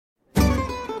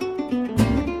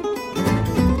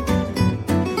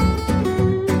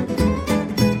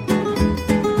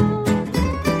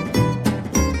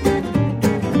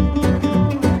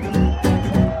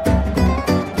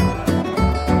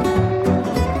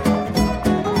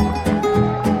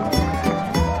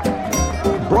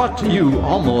brought to you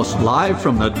almost live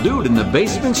from the Dude in the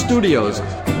Basement studios.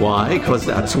 Why? Because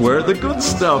that's where the good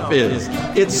stuff is.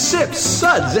 It's Sips,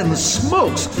 Suds, and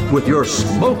Smokes with your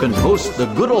smoking host, the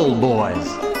good old boys.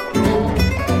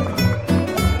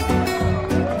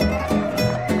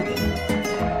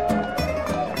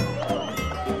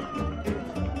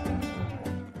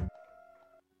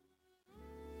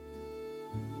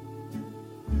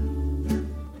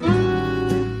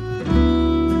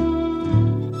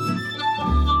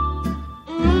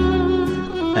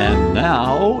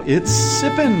 Now it's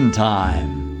sippin'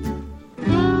 time.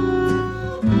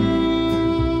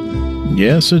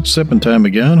 Yes, it's sippin' time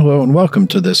again. Hello and welcome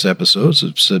to this episode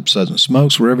of Sips, Suds, and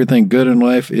Smokes, where everything good in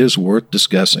life is worth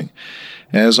discussing.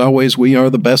 As always, we are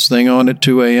the best thing on at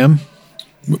 2 a.m.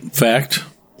 Fact.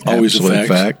 Always Absolute a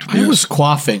fact. Yes. I was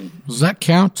quaffing. Does that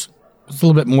count? It's a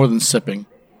little bit more than sipping.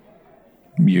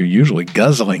 You're usually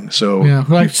guzzling, so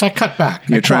Yeah, so I cut back.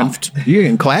 you're coughed. You're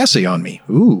getting classy on me.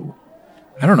 Ooh.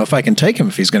 I don't know if I can take him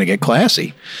if he's going to get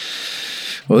classy.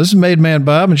 Well, this is Made Man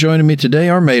Bob, and joining me today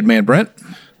are Made Man Brent.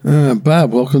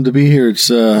 Bob, welcome to be here.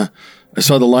 It's I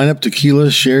saw the lineup: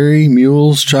 tequila, sherry,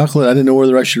 mules, chocolate. I didn't know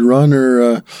whether I should run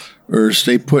or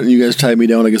stay put, and you guys tied me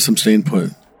down. I guess I'm staying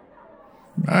put.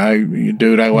 I like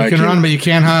You can run, but you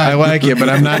can't hide. I like you, but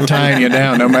I'm not tying you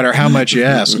down, no matter how much you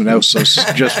ask. No, so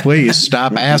just please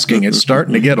stop asking. It's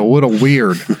starting to get a little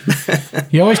weird.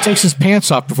 He always takes his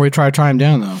pants off before you try to tie him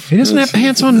down, though. He doesn't have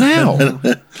pants on now.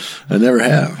 I never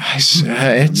have.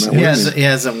 He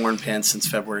hasn't worn pants since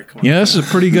February. Yeah, this is a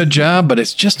pretty good job, but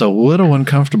it's just a little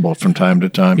uncomfortable from time to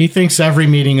time. He thinks every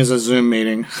meeting is a Zoom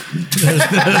meeting.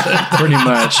 Pretty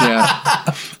much,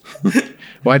 yeah.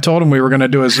 Well, I told him we were going to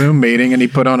do a Zoom meeting, and he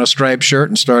put on a striped shirt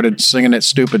and started singing that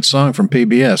stupid song from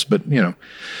PBS. But, you know,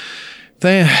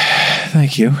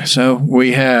 thank you. So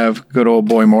we have good old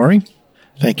boy Maury.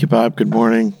 Thank you, Bob. Good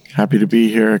morning. Happy to be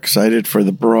here. Excited for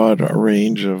the broad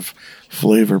range of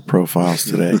flavor profiles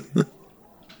today.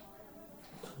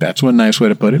 That's one nice way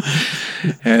to put it.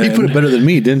 And He put it better than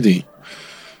me, didn't he?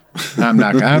 I'm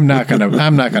not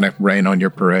gonna rain on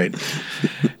your parade.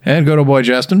 And good old boy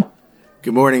Justin.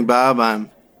 Good morning, Bob.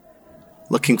 I'm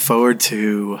looking forward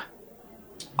to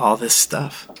all this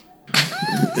stuff.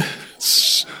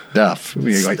 Stuff.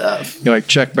 Stuff. You're like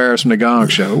Chuck Barris from the Gong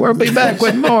Show. We'll be back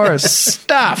with more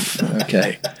stuff.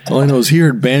 Okay. All I know is he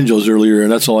heard banjos earlier,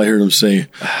 and that's all I heard him say.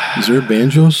 Is there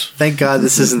banjos? Thank God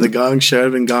this isn't the Gong Show.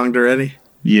 I've been gonged already.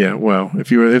 Yeah, well, if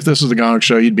this was the Gong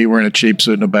Show, you'd be wearing a cheap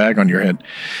suit and a bag on your head.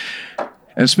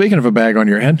 And speaking of a bag on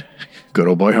your head, good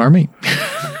old boy Harmy.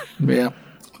 Yeah.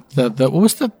 What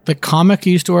was the comic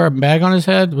he used to wear a bag on his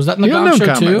head? Was that in the Gong Show,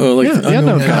 comic. too? Oh, like the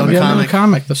unknown comic. The unknown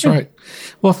comic. That's right.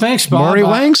 Well, thanks, Bob. Maury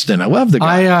Langston. I love the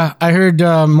guy. I heard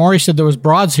Maury said there was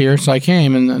broads here, so I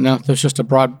came, and now there's just a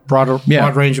broad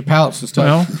range of palettes and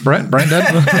stuff. Well, Brent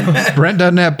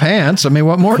doesn't have pants. I mean,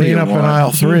 what more do you Clean up want? in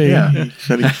aisle 3. Yeah.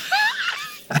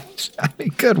 I mean,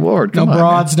 good Lord. No Come on,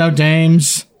 broads, no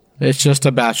dames. It's just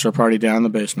a bachelor party down in the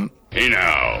basement. Hey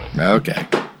now. Okay.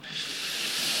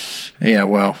 Yeah,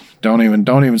 well, don't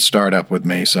even start up with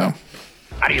me, so.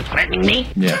 Are you threatening me?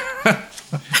 Yeah.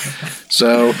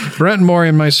 So, Brent and Maury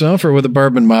and myself are with the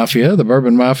Bourbon Mafia. The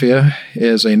Bourbon Mafia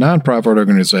is a nonprofit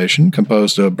organization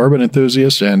composed of bourbon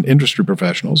enthusiasts and industry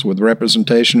professionals with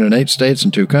representation in 8 states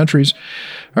and 2 countries.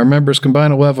 Our members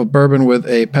combine a love of bourbon with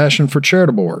a passion for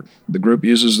charitable work. The group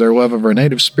uses their love of our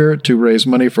native spirit to raise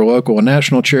money for local and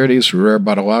national charities, for rare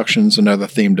bottle auctions, and other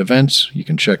themed events. You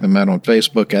can check them out on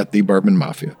Facebook at the Bourbon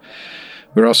Mafia.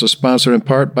 We're also sponsored in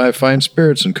part by Fine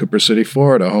Spirits in Cooper City,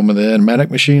 Florida, home of the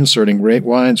Enigmatic Machine, serving great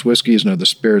wines, whiskeys, and other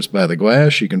spirits by the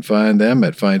glass. You can find them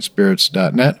at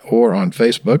finespirits.net or on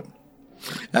Facebook.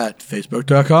 At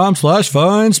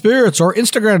facebook.com/finespirits or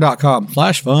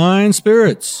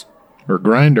instagram.com/finespirits. Or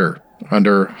Grindr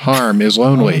under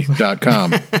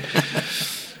harmislonely.com.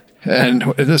 And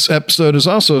this episode is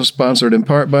also sponsored in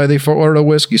part by the Florida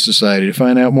Whiskey Society. To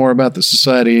find out more about the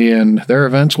society and their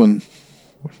events when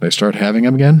they start having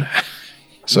them again.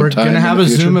 We're going to have a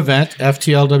Zoom event,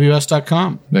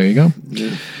 ftlws.com. There you go.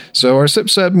 Yeah. So our sip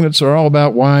segments are all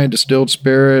about wine, distilled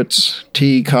spirits,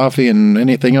 tea, coffee, and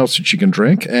anything else that you can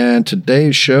drink. And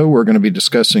today's show, we're going to be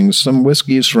discussing some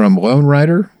whiskeys from Lone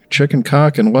Rider, Chicken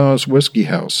Cock, and Law's Whiskey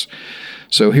House.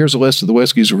 So here's a list of the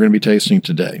whiskeys we're going to be tasting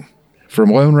today.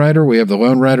 From Lone Rider, we have the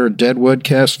Lone Rider Deadwood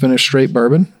Cask Finished Straight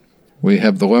Bourbon. We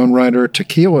have the Lone Rider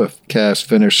Tequila Cask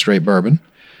Finished Straight Bourbon.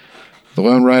 The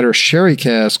Lone Rider Sherry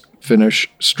Cask Finished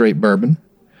Straight Bourbon.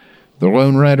 The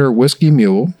Lone Rider Whiskey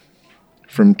Mule.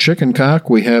 From Chicken Cock,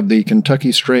 we have the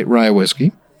Kentucky Straight Rye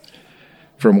Whiskey.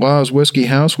 From Law's Whiskey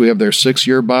House, we have their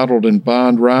 6-year bottled in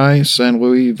Bond Rye, San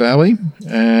Luis Valley.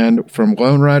 And from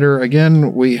Lone Rider,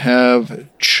 again, we have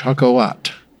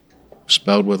Chocolat,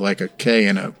 spelled with like a K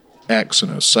and a X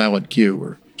and a silent Q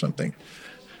or something.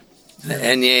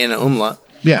 And an umlaut.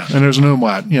 Yeah, and there's an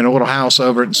umlaut, a little house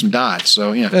over it and some dots.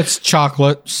 So, yeah. That's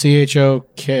chocolate,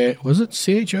 C-H-O-K. Was it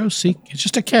C-H-O-C? It's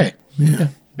just a K. Yeah.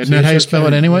 Isn't that how you spell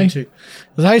it anyway? Is that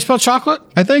how you spell chocolate?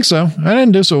 I think so. I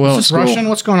didn't do so well in Is this school. Russian?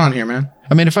 What's going on here, man?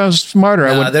 I mean, if I was smarter,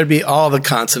 I would. There'd be all the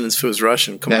consonants if it was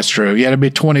Russian. That's true. Yeah, there'd be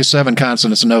 27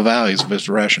 consonants and no vowels if it's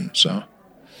Russian. So, I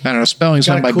don't know. Spelling's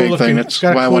not my big thing. That's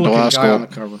why I went to law school.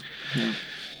 Yeah.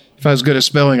 If I was good at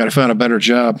spelling, I'd have found a better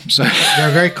job. So. They're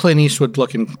a very Clint Eastwood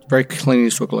looking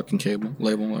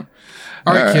label there.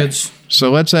 All right, kids.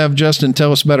 So let's have Justin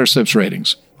tell us about our SIPS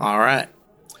ratings. All right.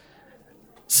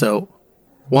 So,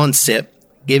 1 sip.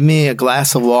 Give me a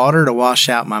glass of water to wash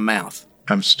out my mouth.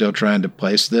 I'm still trying to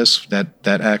place this. That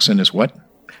accent is what?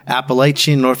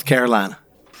 Appalachian, North Carolina.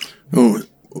 Oh,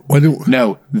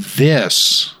 No,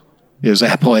 this is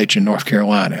Appalachian, North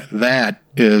Carolina. That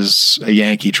is a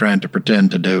Yankee trying to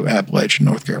pretend to do Appalachian,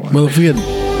 North Carolina. Well, if we had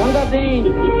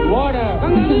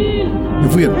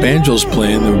banjos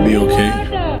playing, that would be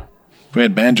okay. If we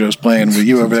had banjos playing with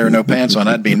you over there with no pants on,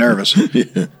 I'd be nervous.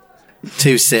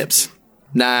 2 sips.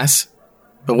 Nice.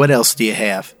 But what else do you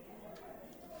have?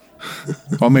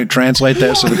 Want me to translate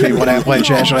that so the people in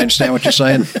Appalachia actually understand what you're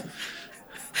saying?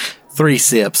 3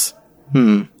 sips.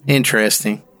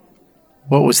 Interesting.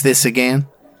 What was this again?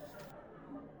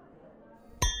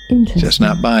 Just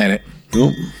not buying it.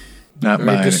 Nope. Not Very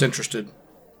buying it. disinterested.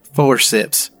 4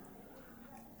 sips.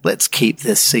 Let's keep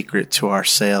this secret to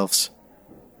ourselves.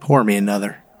 Pour me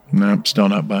another. No, still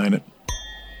not buying it.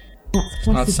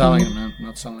 Not selling it, man.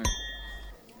 Not selling it.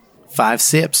 5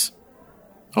 sips.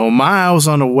 Oh my, I was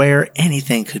unaware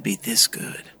anything could be this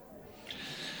good.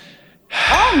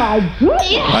 Oh my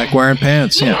goodness! Like wearing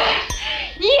pants, yeah.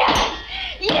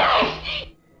 Yes!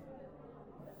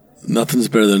 Nothing's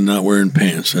better than not wearing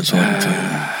pants. That's all I can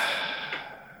tell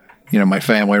you. My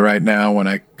family right now, when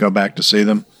I go back to see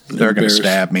them, they're going to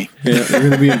stab me. Yeah, they're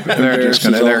going to be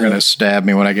They're going to stab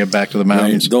me when I get back to the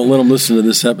mountains. Don't let them listen to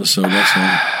this episode. That's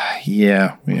all.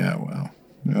 Yeah,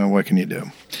 well, what can you do?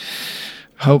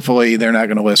 Hopefully they're not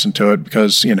going to listen to it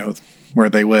because, where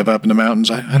they live up in the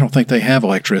mountains, I don't think they have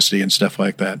electricity and stuff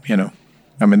like that,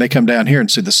 I mean, they come down here and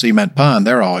see the cement pond.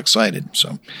 They're all excited.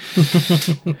 So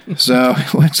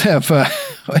let's have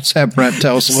Brent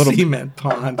tell us a little. Cement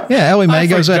pond. Yeah, Ellie Mae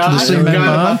goes out to the cement pond.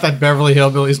 About that Beverly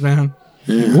Hillbillies, man.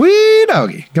 Yeah. Wee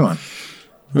doggy, come on.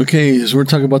 Okay, so we're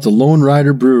talking about the Lone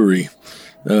Rider Brewery.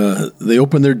 They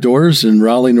opened their doors in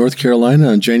Raleigh, North Carolina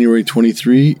on January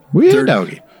 23. Wee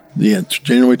doggy. Yeah,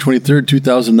 January 23rd,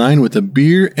 2009, with a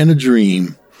beer and a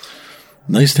dream.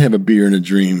 Nice to have a beer and a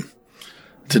dream.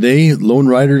 Today, Lone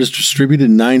Rider is distributed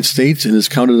in 9 states and is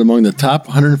counted among the top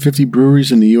 150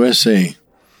 breweries in the USA.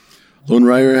 Lone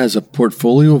Rider has a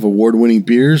portfolio of award-winning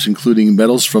beers, including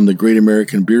medals from the Great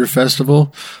American Beer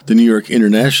Festival, the New York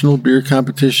International Beer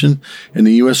Competition, and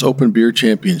the U.S. Open Beer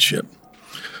Championship.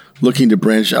 Looking to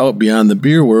branch out beyond the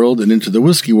beer world and into the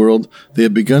whiskey world, they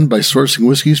have begun by sourcing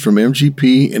whiskeys from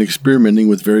MGP and experimenting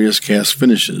with various cask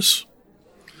finishes.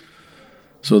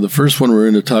 So the first one we're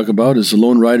going to talk about is the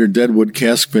Lone Rider Deadwood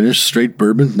Cask Finish Straight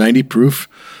Bourbon, 90 proof.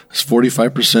 It's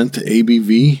 45% to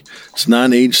ABV. It's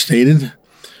non-age stated.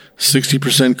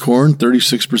 60% corn,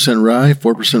 36% rye,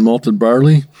 4% malted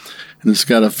barley, and it's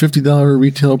got a $50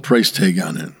 retail price tag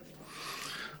on it.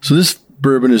 So this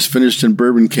bourbon is finished in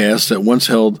bourbon casks that once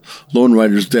held Lone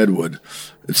Rider's Deadwood.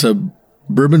 It's a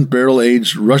bourbon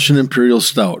barrel-aged Russian Imperial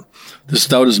Stout. This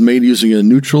stout is made using a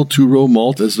neutral 2-row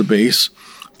malt as the base.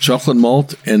 Chocolate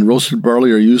malt and roasted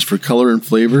barley are used for color and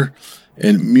flavor,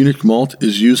 and Munich malt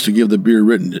is used to give the beer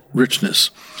richness.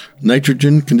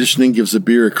 Nitrogen conditioning gives the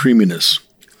beer a creaminess.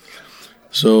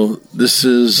 So this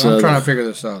is... I'm trying to figure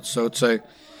this out. So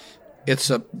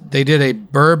they did a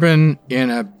bourbon in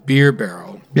a beer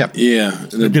barrel. Yep. Yeah.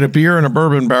 They did a beer in a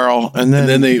bourbon barrel, and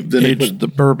then they aged the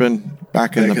bourbon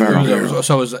back in the barrel.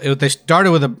 So they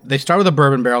started with a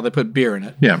bourbon barrel. They put beer in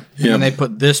it. Yeah. And they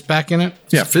put this back in it.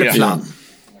 Yeah. Flip-flop.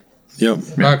 Yep.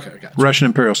 Okay. Gotcha. Russian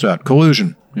Imperial Stout.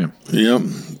 Collusion. Yeah. Yep.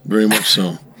 Very much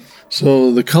so.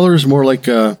 So the color is more like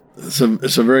it's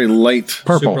a very light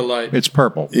Purple. Super light. It's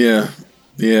purple. Yeah.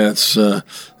 Yeah. It's and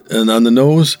on the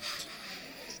nose,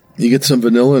 you get some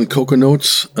vanilla and cocoa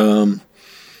notes. I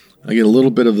get a little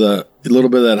bit of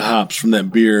that hops from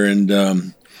that beer and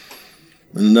the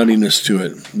nuttiness to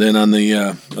it. Then on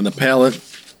the palate,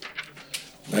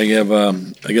 I get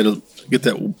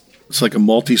that. It's like a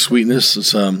malty sweetness.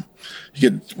 It's you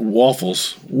get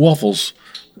waffles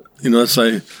that's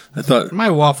I thought. My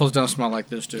waffles don't smell like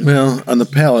this, dude. Well, on the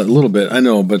palate a little bit, I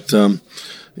know, but and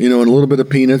a little bit of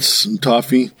peanuts and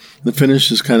toffee. The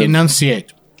finish is kind of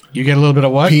enunciate. You get a little bit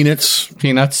of what? Peanuts.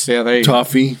 Yeah, there you go.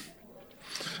 Toffee.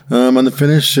 On the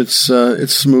finish, it's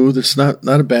smooth. It's not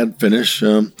a bad finish. Get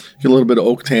a little bit of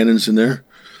oak tannins in there.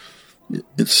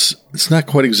 It's not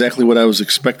quite exactly what I was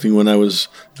expecting when I was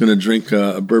going to drink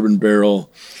a bourbon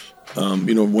barrel,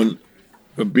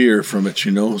 a beer from it,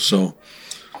 So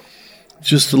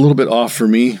just a little bit off for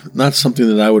me. Not something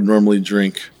that I would normally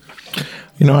drink.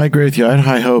 I agree with you. I had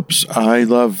high hopes. I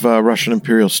love Russian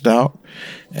Imperial Stout,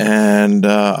 and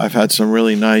I've had some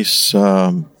really nice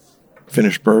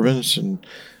finished bourbons, and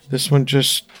this one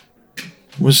just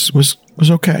was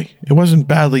okay. It wasn't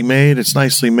badly made. It's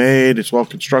nicely made. It's well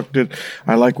constructed.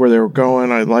 I like where they were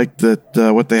going. I liked that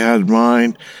what they had in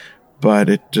mind, but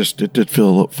it did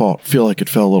feel like it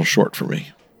fell a little short for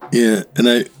me. Yeah, and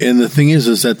the thing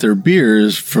is that their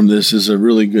beers from this is a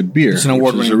really good beer. It's an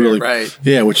award-winning beer, right?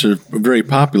 Yeah, which is a very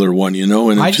popular one, and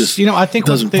I think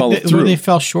doesn't follow through. Where they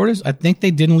fell short is I think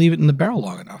they didn't leave it in the barrel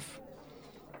long enough.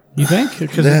 You think?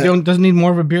 Because it doesn't need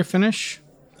more of a beer finish?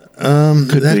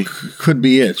 Could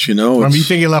be it, Or you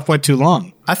think it left way too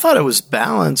long? I thought it was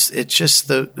balanced. It's just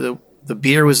the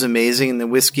beer was amazing and the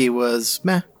whiskey was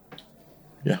meh.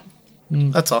 Yeah.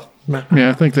 That's all. Meh. Yeah,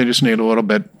 I think they just need a little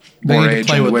bit more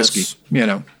age in the whiskey. This.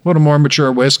 A little more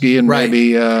mature whiskey and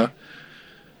maybe, leave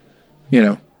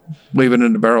it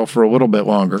in the barrel for a little bit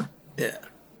longer. Yeah.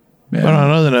 But on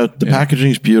another note, the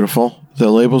packaging is beautiful. The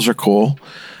labels are cool.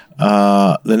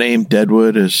 The name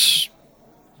Deadwood is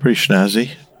pretty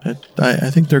snazzy.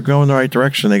 I think they're going the right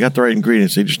direction. They got the right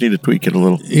ingredients. They just need to tweak it a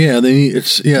little. Yeah, like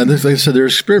I said, they're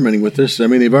experimenting with this. I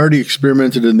mean, they've already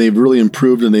experimented and they've really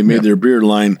improved and they made their beer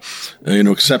line,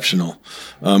 exceptional.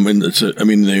 And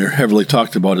they're heavily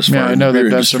talked about as far as I know the beer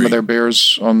they've done industry. some of their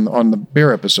beers on the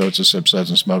beer episodes of Sip Suds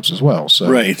and Smokes as well.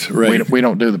 So right. We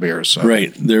don't do the beers. So.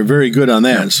 Right, they're very good on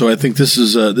that. Yeah. So I think this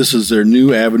is their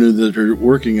new avenue that they're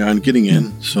working on getting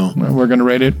in. So we're going to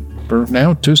rate it for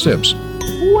now 2 sips.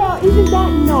 Well, isn't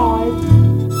that nice?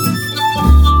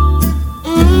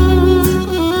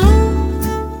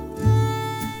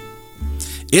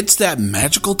 It's that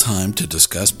magical time to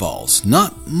discuss balls.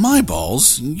 Not my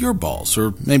balls, your balls,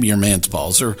 or maybe your man's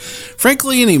balls, or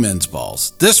frankly any man's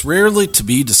balls. This rarely to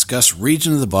be discussed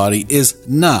region of the body is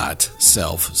not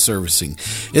self-servicing.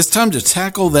 It's time to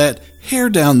tackle that hair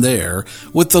down there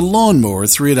with the Lawnmower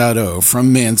 3.0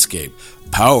 from Manscaped,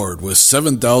 powered with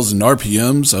 7,000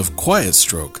 RPMs of quiet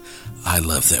stroke. I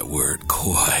love that word,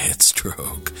 quiet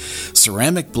stroke.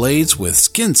 Ceramic blades with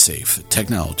skin-safe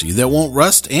technology that won't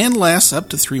rust and lasts up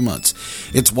to 3 months.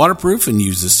 It's waterproof and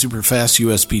uses super fast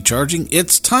USB charging.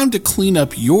 It's time to clean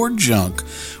up your junk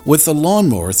with the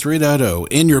Lawnmower 3.0,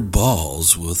 and your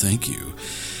balls will thank you.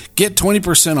 Get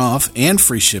 20% off and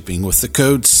free shipping with the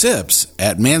code SIPS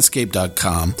at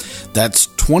manscaped.com. That's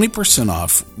 20%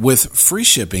 off with free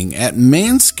shipping at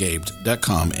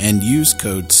manscaped.com and use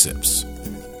code SIPS.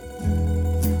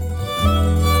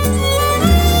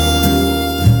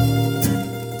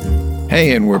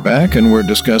 Hey, and we're back, and we're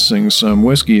discussing some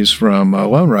whiskeys from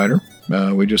Lone Rider.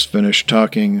 We just finished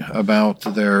talking about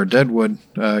their Deadwood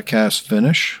cask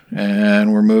finish,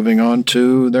 and we're moving on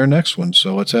to their next one.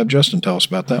 So let's have Justin tell us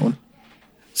about that one.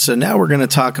 So now we're going to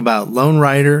talk about Lone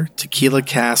Rider Tequila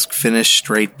Cask Finish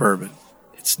Straight Bourbon.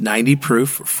 It's 90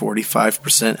 proof or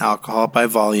 45% alcohol by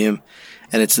volume,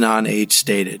 and it's non-age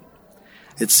stated.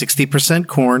 It's 60%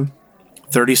 corn,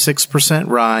 36%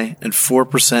 rye, and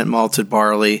 4% malted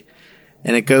barley,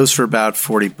 and it goes for about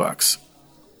 $40.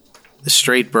 The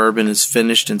straight bourbon is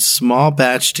finished in small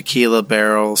batch tequila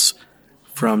barrels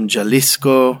from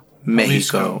Jalisco,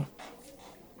 Mexico.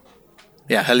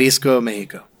 Yeah, Jalisco,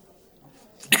 Mexico.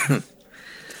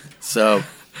 So,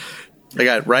 I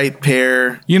got ripe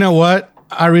pear. You know what?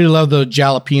 I really love the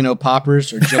jalapeno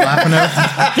poppers or jalapeno.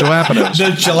 Jalapenos.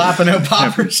 The jalapeno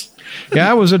poppers.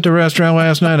 Yeah, I was at the restaurant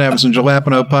last night having some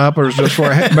jalapeno poppers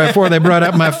before they brought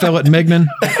up my fillet mignon.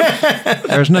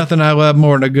 There's nothing I love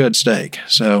more than a good steak.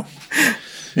 So,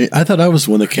 I thought I was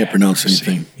the one that can't pronounce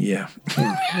anything. Yeah,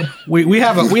 we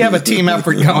have a team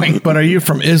effort going. But are you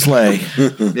from Islay?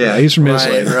 Yeah, he's from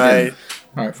Islay. Right.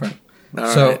 All right, fine. All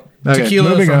So right. tequila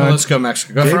moving from on. Jalisco,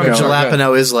 Mexico. From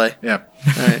Jalapeno, Islay. Yeah.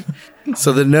 All right.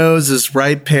 So the nose is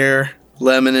ripe pear,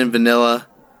 lemon, and vanilla.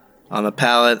 On the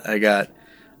palate, I got a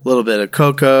little bit of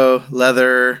cocoa,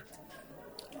 leather,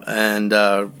 and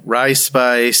rye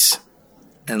spice,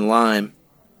 and lime.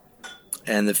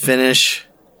 And the finish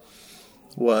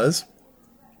was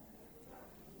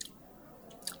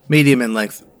medium in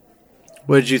length.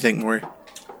 What did you think, Maury?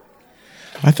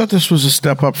 I thought this was a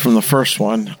step up from the first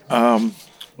one.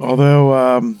 Although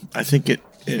I think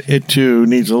it too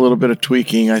needs a little bit of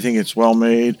tweaking. I think it's well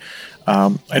made.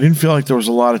 I didn't feel like there was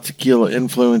a lot of tequila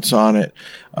influence on it.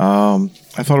 I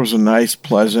thought it was a nice,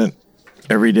 pleasant,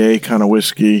 everyday kind of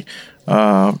whiskey.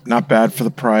 Not bad for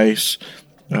the price.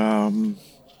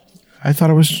 I thought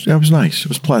it was nice. It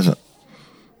was pleasant.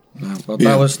 Well,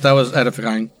 that was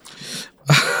edifying.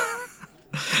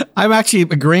 I'm actually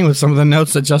agreeing with some of the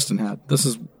notes that Justin had. This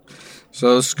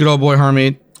is good old boy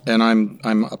Hermit, and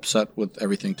I'm upset with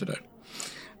everything today.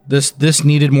 This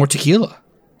needed more tequila.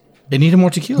 It needed more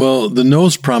tequila. Well, the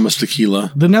nose promised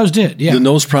tequila. The nose did, yeah. The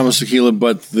nose promised tequila,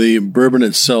 but the bourbon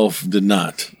itself did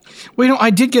not. Well, I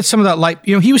did get some of that light.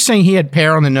 He was saying he had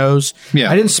pear on the nose.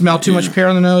 Yeah. I didn't smell too much pear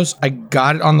on the nose. I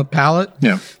got it on the palate.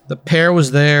 Yeah. The pear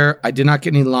was there. I did not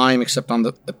get any lime except at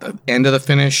the end of the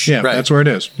finish. Yeah, right. That's where it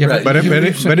is. Yeah, right. But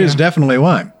it is definitely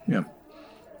lime. Yeah.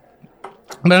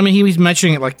 But I mean, he was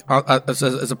mentioning it like as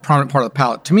a prominent part of the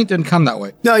palate. To me, it didn't come that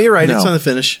way. No, you're right. No. It's on the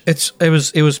finish.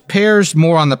 It was pears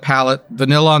more on the palate,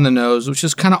 vanilla on the nose, which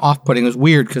is kind of off-putting. It was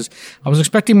weird because I was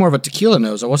expecting more of a tequila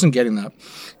nose. I wasn't getting that.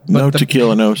 But No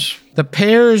tequila nose. The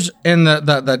pears and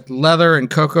the leather and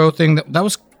cocoa thing that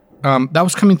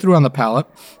was coming through on the palate.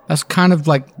 That's kind of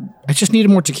like I just needed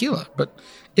more tequila, but.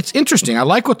 It's interesting. I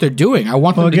like what they're doing. I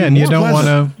want them to again, be you more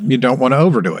don't want to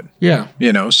overdo it. Yeah.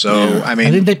 I mean,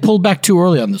 I think they pulled back too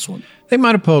early on this one. They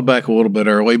might have pulled back a little bit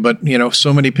early, but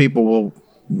so many people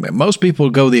most people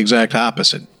go the exact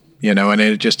opposite, and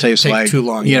it just tastes like too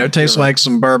long. It tastes like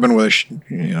some bourbon with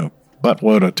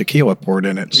buttload of tequila poured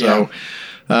in it. So,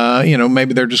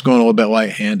 maybe they're just going a little bit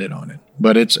light-handed on it.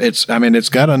 But it's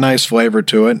got a nice flavor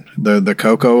to it. The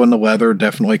cocoa and the leather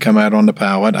definitely come out on the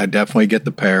palate. I definitely get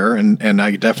the pear, and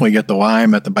I definitely get the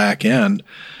lime at the back end.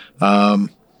 Well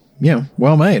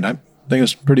made. I think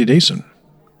it's pretty decent.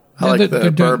 I like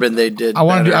the bourbon they did. I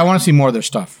want to see more of their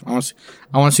stuff. I want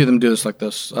to see them do this like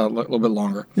this a little bit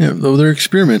longer. Yeah, though they're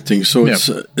experimenting, so it's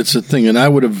a thing. And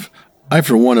I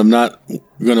for one am not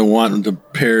going to want to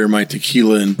pair my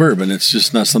tequila and bourbon. It's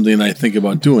just not something I think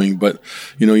about doing. But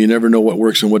you never know what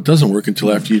works and what doesn't work until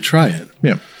after you try it.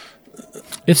 Yeah.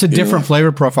 It's a different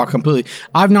flavor profile completely.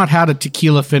 I've not had a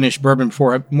tequila finished bourbon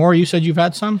before. Maury, you said you've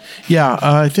had some? Yeah,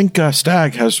 I think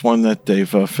Stag has one that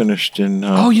they've finished in.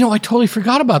 I totally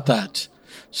forgot about that.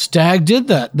 Stag did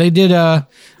that. They did.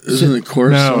 Isn't it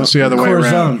Corazon? No, it's the other way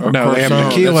around. No, they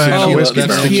have tequila and whiskey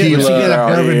barrel. Tequila,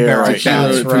 bourbon barrel. That's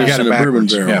right. You got a bourbon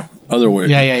barrel. Yeah. Other way.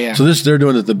 Yeah. So they're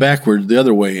doing it the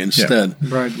other way instead.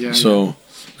 Yeah. Right. Yeah. So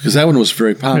because that one was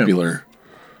very popular.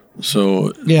 Yeah.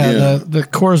 So the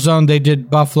Corazon, they did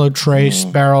Buffalo Trace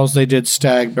barrels. They did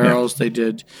Stag barrels. They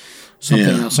did something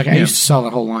else. I used to sell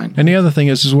that whole line. And the other thing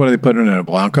is what are they putting in a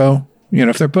Blanco?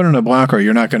 If they're putting in a Blanco,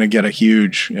 you're not going to get a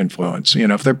huge influence.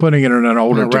 If they're putting it in an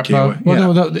older tequila.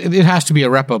 Well, no, it has to be a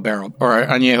Repo barrel or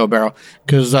an Añejo barrel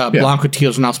because Blanco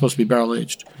tequilas are not supposed to be barrel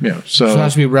aged. Yeah, so it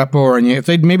has to be Repo or Añejo. If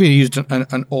they maybe used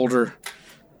an older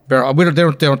barrel, they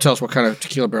don't tell us what kind of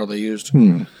tequila barrel they used.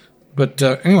 But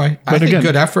anyway, I think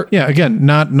good effort. Yeah, again,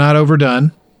 not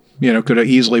overdone. Could have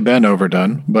easily been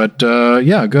overdone, but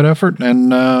good effort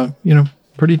and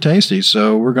pretty tasty.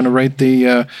 So we're going to rate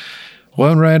the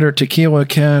Lone Rider Tequila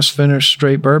Cask Finished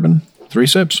Straight Bourbon 3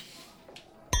 sips.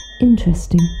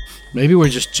 Interesting. Maybe we're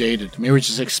just jaded. Maybe we're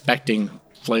just expecting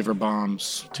flavor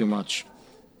bombs too much.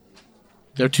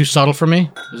 They're too subtle for me.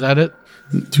 Is that it?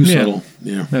 Too subtle.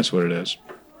 Yeah, that's what it is.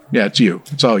 Yeah, it's you.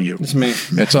 It's all you. It's me.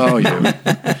 It's all you.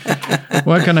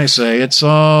 What can I say? It's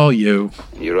all you.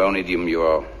 Your own idiom,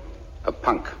 you're a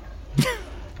punk.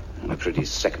 And a pretty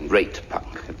second-rate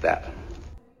punk at that.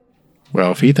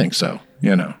 Well, if he thinks so,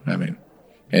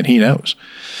 and he knows.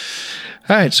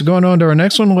 All right, so going on to our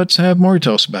next one, let's have Maury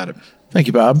tell us about it. Thank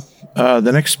you, Bob.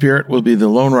 The next spirit will be the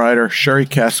Lone Rider Sherry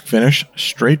Cask Finish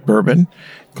Straight Bourbon,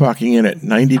 clocking in at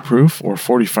 90 proof or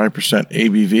 45%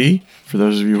 ABV, for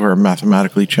those of you who are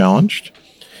mathematically challenged.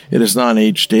 It is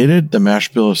non-age dated. The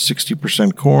mash bill is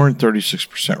 60% corn,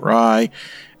 36% rye,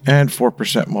 and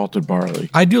 4% malted barley.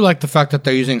 I do like the fact that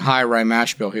they're using high rye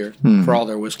mash bill here for all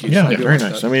their whiskeys. Yeah, very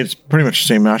nice. That. I mean, it's pretty much the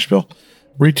same mash bill.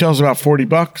 Retails about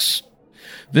 $40.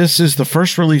 This is the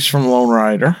first release from Lone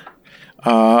Rider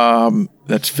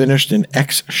that's finished in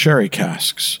ex-sherry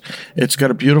casks. It's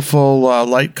got a beautiful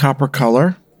light copper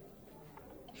color.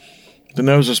 The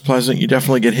nose is pleasant. You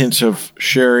definitely get hints of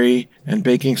sherry and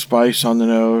baking spice on the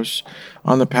nose.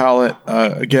 On the palate,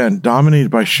 again,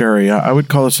 dominated by sherry. I would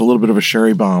call this a little bit of a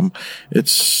sherry bomb.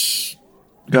 It's...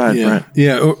 Go ahead, Brent.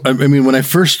 Yeah, I mean, when I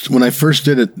first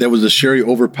did it, that was the sherry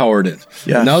overpowered it.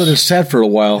 Yes. Now that it's sat for a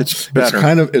while, it's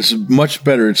better. It's much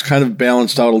better. It's kind of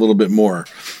balanced out a little bit more.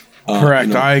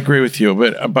 Correct. I agree with you.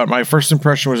 But my first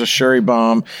impression was a sherry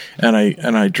bomb, and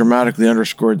I dramatically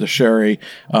underscored the sherry.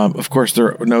 Of course,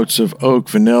 there are notes of oak,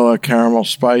 vanilla, caramel,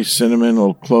 spice, cinnamon, a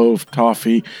little clove,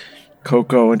 toffee,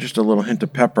 cocoa, and just a little hint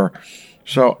of pepper.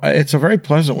 So it's a very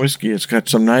pleasant whiskey. It's got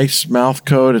some nice mouth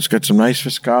coat. It's got some nice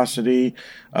viscosity.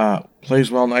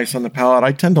 Plays well nice on the palate.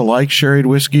 I tend to like sherried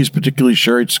whiskeys, particularly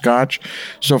sherried scotch.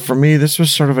 So for me, this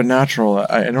was sort of a natural.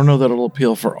 I don't know that it'll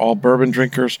appeal for all bourbon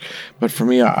drinkers, but for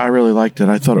me, I really liked it.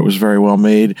 I thought it was very well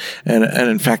made, and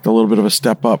in fact, a little bit of a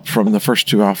step up from the first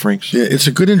two offerings. Yeah, it's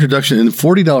a good introduction, and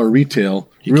 $40 retail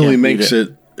really makes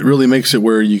it. It really makes it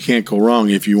where you can't go wrong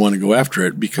if you want to go after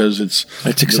it, because it's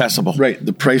accessible. Right.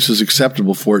 The price is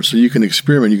acceptable for it. So you can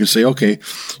experiment. You can say, okay,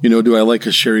 do I like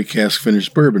a sherry cask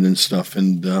finished bourbon and stuff?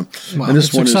 And this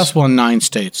it's accessible in 9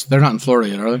 states. They're not in Florida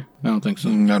yet, are they? I don't think so.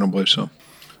 I don't believe so.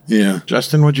 Yeah.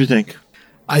 Justin, what'd you think?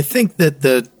 I think that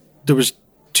there was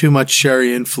too much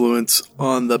sherry influence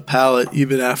on the palate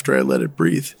even after I let it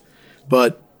breathe.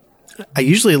 But I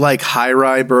usually like high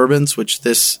rye bourbons, which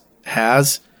this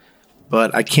has,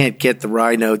 but I can't get the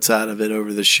rye notes out of it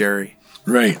over the sherry.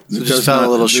 Right. So it just felt a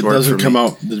little short. It doesn't come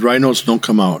out. The rye notes don't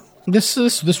come out. This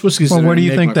whiskey's. Well, where do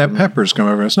you think that pepper's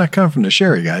coming from? It's not coming from the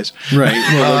sherry, guys. Right.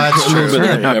 Well, that's a little bit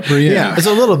of that pepper. Yeah. There's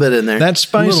a little bit in there. That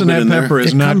spice and that pepper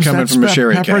is not coming from a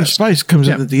sherry cask. Pepper and spice comes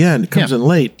in at the end. It comes in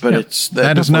late, but it's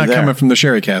that is not coming from the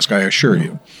sherry cask. I assure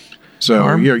you.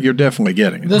 So you're definitely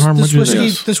getting it.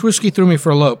 This whiskey threw me for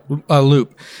a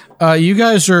loop. You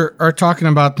guys are talking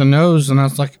about the nose, and I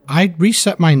was like, I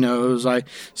reset my nose. I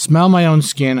smell my own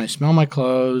skin. I smell my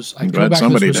clothes. I go back to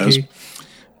this whiskey.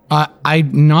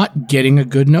 I'm not getting a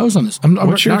good nose on this. I'm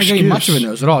not getting much of a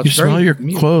nose at all. It's you smell your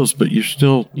clothes, but you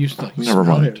still never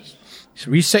mind. So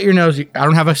reset your nose. I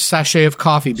don't have a sachet of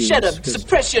coffee beans. Shut up.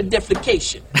 Suppress your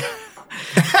defecation.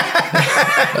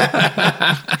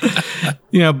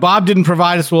 Bob didn't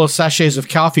provide us with sachets of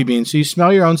coffee beans, so you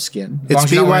smell your own skin.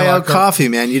 It's BYO coffee,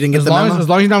 man. You didn't get the memo? As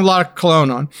long as you don't have a lot of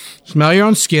cologne on, smell your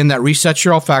own skin. That resets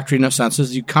your olfactory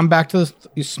senses. You come back to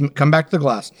the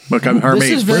glass. Look, I'm Hermie. This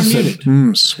is very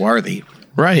muted. Swarthy.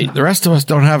 Right. The rest of us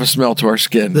don't have a smell to our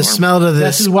skin. The smell to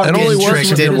this trick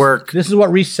did work. This is what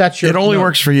resets your... It only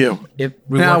works for you. It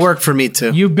worked for me,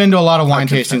 too. You've been to a lot of wine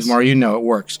tastings, Mario. You know it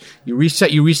works. You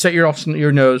reset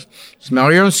your nose,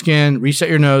 smell your own skin, reset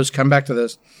your nose, come back to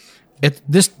this.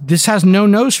 This has no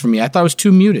nose for me. I thought it was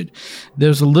too muted.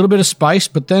 There's a little bit of spice,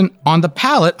 but then on the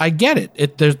palate, I get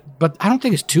it. But I don't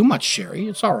think it's too much sherry.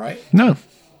 It's all right. No.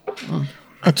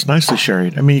 That's nicely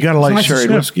sherried. I mean, you got to like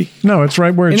sherried whiskey. No, it's right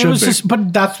where it should be.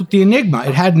 But that's what the enigma.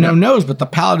 It had no nose, but the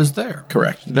palate is there.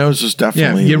 Correct. Nose is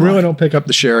definitely. Yeah, you really don't pick up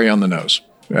the sherry on the nose.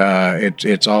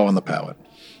 It's all on the palate.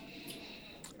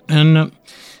 And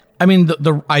I mean,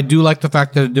 I do like the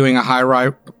fact that they're doing a high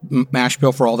rye mash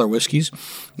bill for all their whiskeys.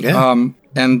 Yeah.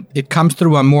 And it comes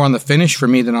through more on the finish for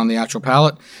me than on the actual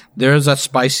palate. There's that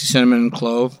spicy cinnamon and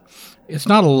clove. It's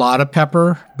not a lot of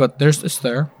pepper, but it's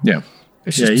there. Yeah.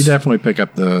 You definitely pick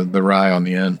up the rye on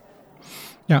the end.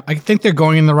 Yeah, I think they're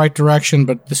going in the right direction,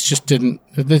 but this just didn't.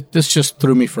 This just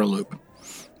threw me for a loop.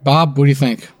 Bob, what do you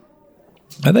think?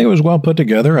 I think it was well put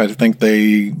together. I think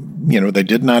they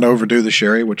did not overdo the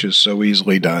sherry, which is so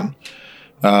easily done.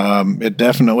 It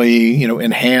definitely,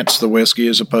 enhanced the whiskey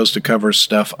as opposed to cover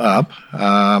stuff up.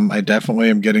 I definitely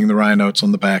am getting the rye notes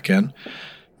on the back end.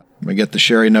 I get the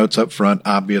sherry notes up front.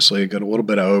 Obviously, I get a little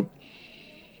bit of oak.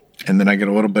 And then I get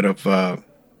a little bit of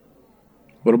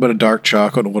dark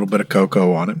chocolate, a little bit of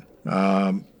cocoa on it.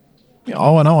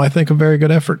 All in all, I think a very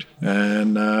good effort,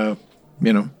 and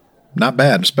not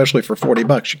bad, especially for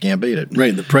 $40. You can't beat it.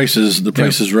 Right, the price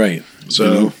is right.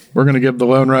 So we're going to give the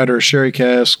Lone Rider a sherry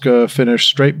cask finished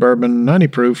straight bourbon, 90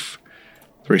 proof,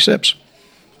 3 sips.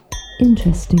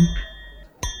 Interesting.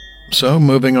 So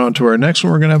moving on to our next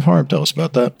one, we're going to have Harm tell us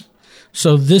about that.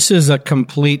 So this is a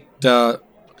complete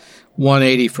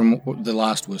 180 from the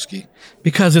last whiskey,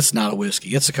 because it's not a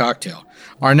whiskey, it's a cocktail.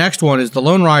 Our next one is the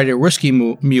Lone Rider Whiskey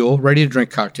Mule Ready to Drink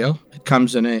Cocktail. It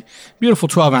comes in a beautiful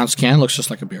 12-ounce can, looks just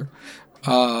like a beer.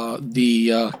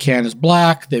 The can is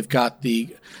black. They've got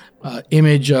the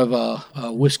image of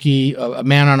a whiskey, a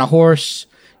man on a horse.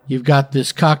 You've got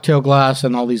this cocktail glass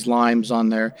and all these limes on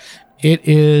there. It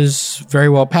is very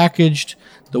well packaged.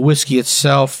 The whiskey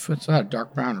itself, it's not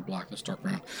dark brown or black, that's dark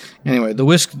brown. Anyway,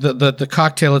 the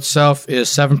cocktail itself is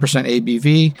 7%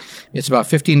 ABV. It's about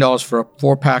 $15 for a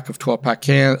 4-pack of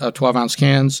 12-ounce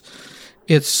cans.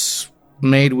 It's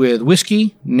made with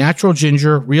whiskey, natural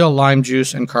ginger, real lime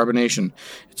juice, and carbonation.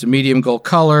 It's a medium gold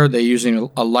color. They're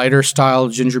using a lighter style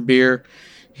ginger beer.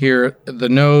 Here, the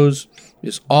nose,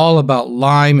 is all about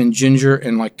lime and ginger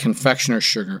and like confectioner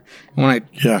sugar. And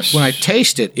when I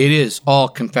taste it, it is all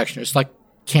confectioner. It's like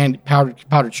candy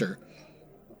powdered sugar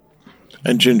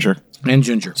and ginger.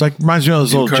 It's like reminds me of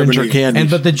those little ginger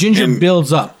candies. But the ginger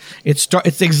builds up.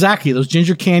 It's exactly those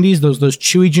ginger candies, those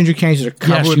chewy ginger candies that are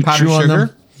covered with powdered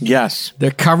sugar. Yes.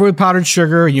 They're covered with powdered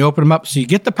sugar, and you open them up, so you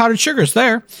get the powdered sugar. It's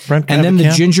there. Brent, and then the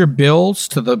ginger builds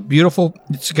to the beautiful,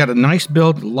 it's got a nice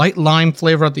build, light lime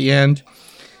flavor at the end.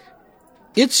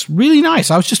 It's really nice.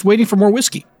 I was just waiting for more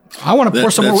whiskey. I want to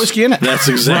pour some more whiskey in it. That's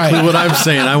exactly what I'm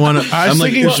saying. I was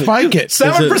thinking spike it.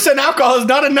 7% alcohol is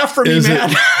not enough for me,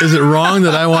 man. Is it wrong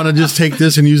that I want to just take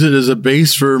this and use it as a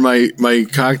base for my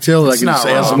cocktail? That I can just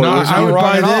add some more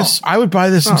whiskey? I would buy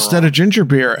this instead of ginger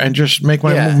beer and just make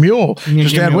my mule.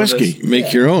 Just add whiskey.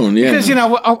 Make your own, yeah. Because,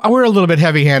 we're a little bit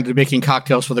heavy-handed making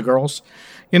cocktails for the girls.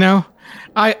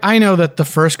 I know that the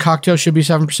first cocktail should be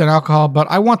 7% alcohol, but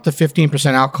I want the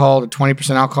 15% alcohol, the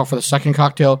 20% alcohol for the second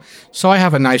cocktail, so I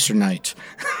have a nicer night.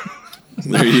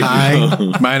 There you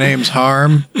go. My name's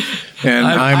Harm, and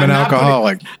I'm an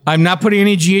alcoholic. I'm not putting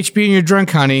any GHB in your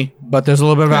drink, honey, but there's a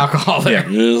little bit of alcohol there.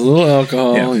 There's a little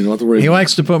alcohol. Yeah. You don't have to worry. He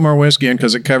likes to put more whiskey in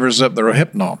because it covers up the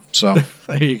rohypnol. So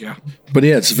there you go. But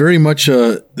yeah, it's very much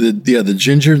the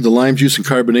ginger, the lime juice, and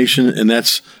carbonation, and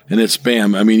it's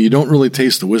bam. I mean, you don't really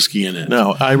taste the whiskey in it.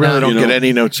 No, I really don't get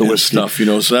any notes of whiskey stuff.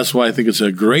 So that's why I think it's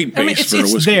a great base for a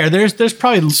whiskey. There's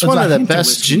probably it's one of the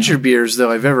best ginger beers though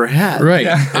I've ever had. Right,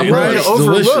 I'm really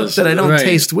overlooked that I don't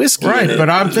taste whiskey. Right, but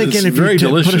I'm thinking if you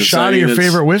put a shot of your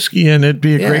favorite whiskey in, it'd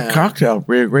be a great cocktail,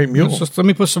 be a great mule. Let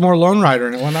me put some more Lone Rider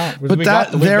in it. Why not? But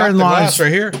therein lies right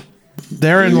here.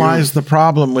 Therein lies the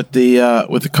problem with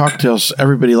the cocktails.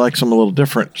 Everybody likes them a little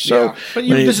different. So, but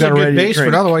this is a good base for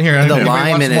another one here. The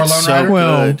lime in it's so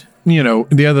good.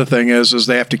 The other thing is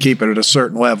they have to keep it at a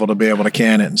certain level to be able to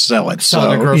can it and sell it.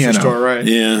 Sell it at a grocery store, right?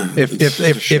 Yeah.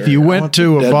 If you went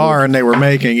to a bar and they were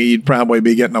making it, you'd probably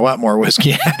be getting a lot more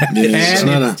whiskey.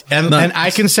 And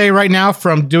I can say right now,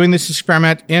 from doing this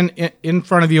experiment in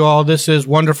front of you all, this is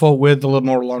wonderful with a little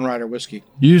more Lone Rider whiskey.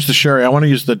 Use the sherry. I want to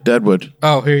use the Deadwood.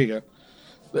 Oh, here you go.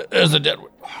 There's the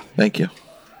Deadwood. Thank you.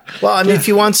 Well, I mean, if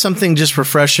you want something just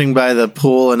refreshing by the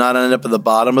pool and not end up at the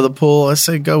bottom of the pool, I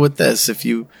say go with this. If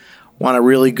you want a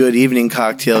really good evening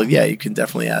cocktail, you can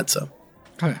definitely add some.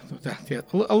 A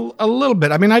little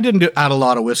bit. I mean, I didn't add a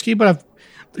lot of whiskey, but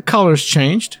the color's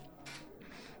changed.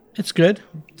 It's good.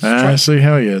 I see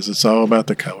how he is. It's all about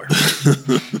the color.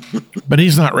 But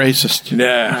he's not racist.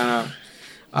 Yeah.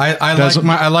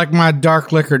 I like my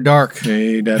dark liquor dark.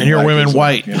 And your women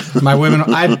white. Yeah. My women.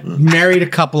 I married a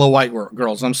couple of white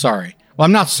girls. I'm sorry. Well,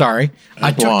 I'm not sorry.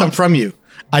 I took them from you.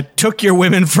 I took your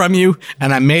women from you,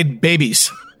 and I made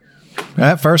babies.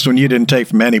 That first one you didn't take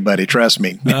from anybody. Trust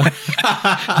me.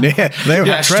 Trust me.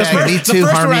 Me too.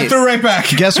 First one I threw right back.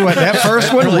 Guess what? That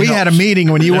first one, we had a meeting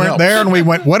when you weren't there, and we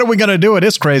went, "What are we going to do with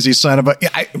this crazy son of a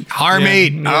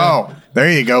Harmeet?" Oh. There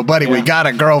you go, buddy. Yeah. We got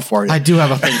a girl for you. I do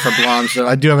have a thing for blondes.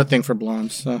 I do have a thing for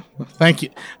blondes. So thank you.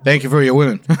 Thank you for your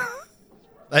women.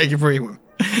 Thank you for your women.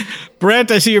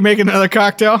 Brent, I see you're making another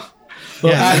cocktail.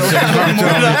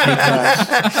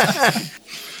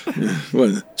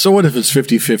 So what if it's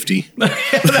 50-50?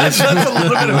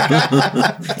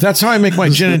 That's how I make my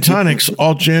gin and tonics.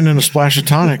 All gin and a splash of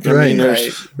tonic. Right.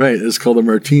 It's called a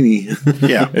martini.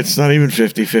 Yeah. It's not even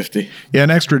 50-50. Yeah,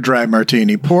 an extra dry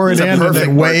martini. Pour it in and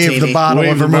then wave the bottle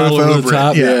of vermouth over the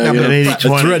top.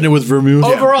 Threaten it with vermouth.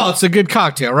 Overall, it's a good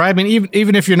cocktail, right? I mean,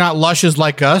 even if you're not lushes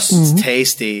like us. It's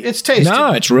tasty. It's tasty.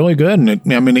 No, it's really good.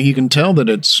 And you can tell that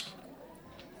it's...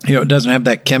 it doesn't have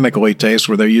that chemically taste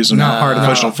where they're using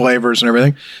artificial flavors and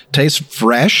everything. Tastes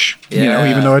fresh. Yeah.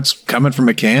 Even though it's coming from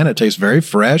a can, it tastes very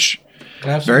fresh,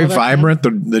 very vibrant.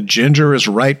 The ginger is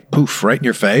right in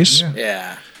your face.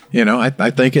 Yeah. I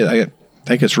think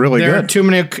it's really there good.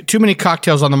 There are too many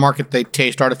cocktails on the market. They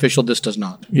taste artificial. This does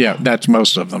not. Yeah, that's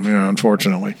most of them.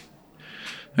 Unfortunately,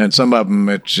 and some of them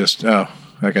it's just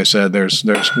like I said. There's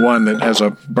one that has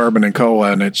a bourbon and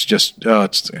cola, and it's just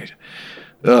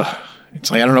It's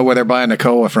like I don't know where they're buying the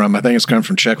cola from. I think it's coming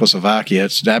from Czechoslovakia.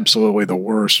 It's absolutely the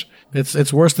worst.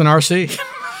 It's worse than RC.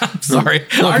 I'm sorry.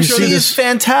 RC is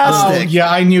fantastic.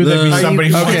 Yeah, I knew there'd be somebody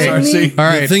who likes RC. All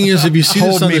right. The thing is, if you see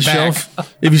this on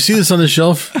the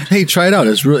shelf, hey, try it out.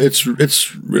 It's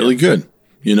really good.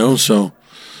 So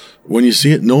when you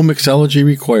see it, no mixology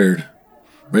required.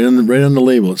 Right on the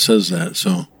label, it says that.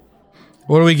 So,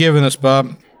 what are we giving this,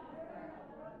 Bob?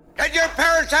 Did your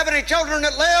parents have any children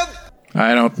that lived?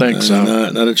 I don't think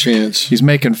so. Not a chance. He's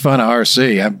making fun of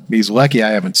RC. He's lucky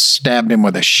I haven't stabbed him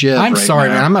with a shiv. I'm sorry,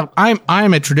 now. man.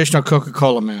 I'm a traditional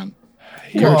Coca-Cola man.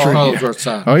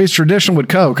 he's traditional with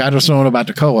Coke. I just don't know about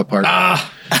the cola part.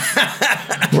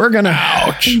 We're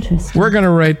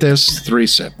gonna rate this 3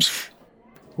 sips.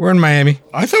 We're in Miami.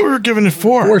 I thought we were giving it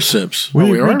 4. 4 sips.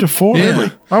 We went to 4. Yeah.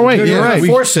 Really? Oh wait, you're right.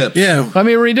 4 sips. Yeah. Let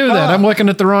me redo that. I'm looking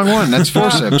at the wrong one. That's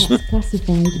 4 sips.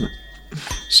 Classified.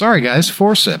 Sorry, guys.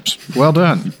 4 sips. Well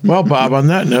done. Well, Bob, on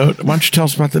that note, why don't you tell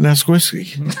us about the Nest whiskey?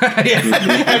 Have you had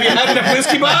enough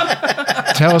whiskey, Bob?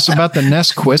 Tell us about the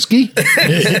Nest whiskey.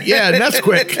 Yeah,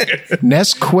 Nesquik.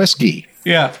 Nest whiskey.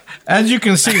 Yeah. As you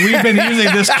can see, we've been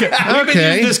using this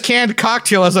canned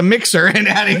cocktail as a mixer and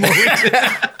adding more whiskey.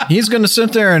 He's going to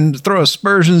sit there and throw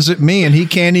aspersions at me, and he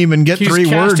can't even get 3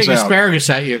 words casting out. asparagus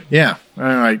at you. Yeah. All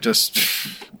right. Just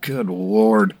good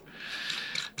Lord.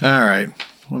 All right.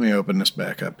 Let me open this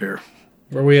back up here.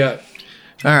 Where are we at?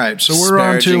 All right. So we're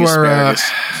on to our. We're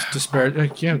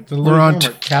on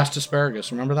cast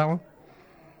asparagus. Remember that one?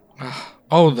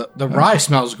 Oh, the rye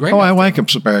smells great. Oh, I like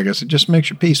asparagus. It just makes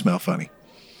your pee smell funny.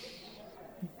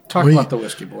 Talk about the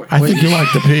whiskey, boy. I think you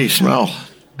like the pee smell.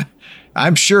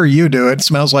 I'm sure you do. It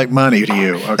smells like money to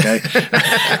you, okay?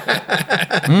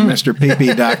 Mr.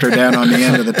 Pee-Pee Doctor down on the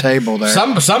end of the table there.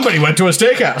 Somebody went to a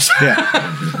steakhouse.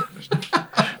 Yeah.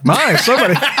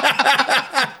 Somebody.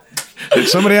 Did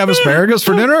somebody have asparagus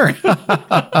for dinner?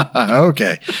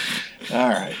 Okay. All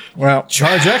right. Well,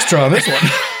 charge extra on this one.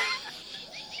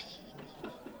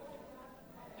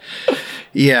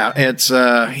 Yeah, it's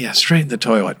straight in the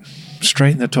toilet.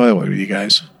 Straight in the toilet with you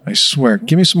guys. I swear.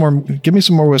 Give me some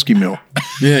more whiskey mule.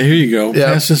 Yeah, here you go.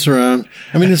 Yeah. Pass this around.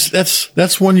 I mean,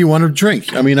 that's one you want to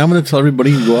drink. I mean, I'm going to tell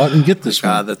everybody to go out and get this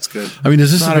one. Ah, that's good. I mean,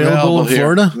 is this available in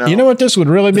Florida? No. You know what this would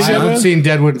really be good with? I haven't seen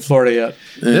Deadwood in Florida yet.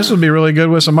 Yeah. This would be really good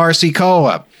with some RC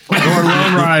Cola. Or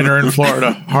Lone Rider in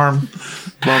Florida. Lone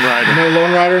Rider. No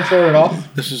Lone Rider in Florida at all?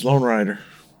 This is Lone Rider.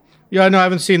 Yeah, no, I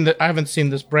haven't seen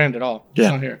this brand at all. Yeah.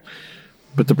 It's not here.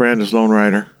 But the brand is Lone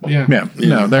Rider. Yeah. No,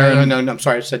 I'm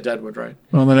sorry, I said Deadwood, right?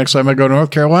 Well, the next time I go to North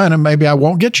Carolina, maybe I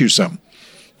won't get you some.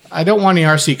 I don't want any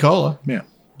RC Cola. Yeah.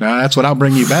 No, that's what I'll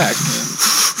bring you back.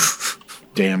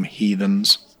 Damn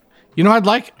heathens. You know, I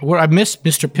miss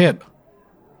Mr. Pibb.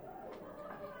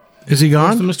 Is he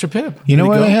gone? Where's the Mr. Pibb? You know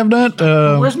why they have that?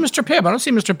 Where's Mr. Pibb? I don't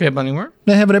see Mr. Pibb anywhere.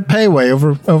 They have it at Payway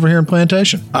over here in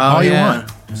Plantation. All you want.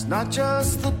 It's not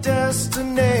just the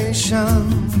destination,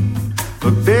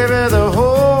 but baby, the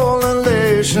whole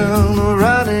elation of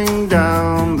riding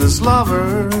down this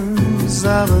lover's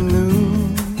avenue.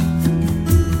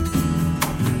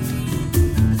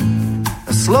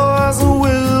 As slow as the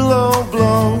willow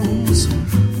blows,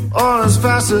 or as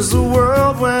fast as the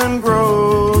whirlwind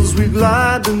grows, we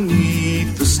glide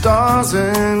beneath the stars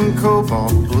in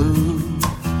cobalt blue.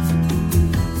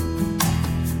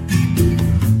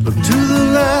 Look to the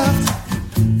left,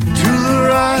 to the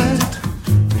right,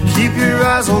 keep your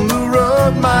eyes on the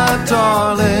road, my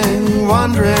darling,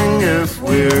 wondering if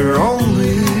we're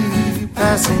only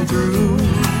passing through.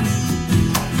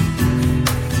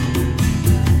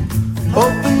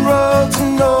 Open roads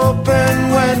and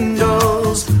open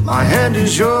windows, my hand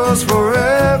is yours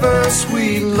forever,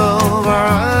 sweet love. Our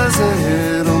eyes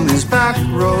ahead on these back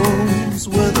roads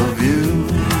with a view.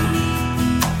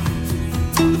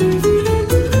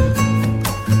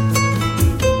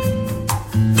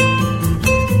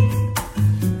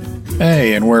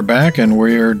 Hey, and we're back, and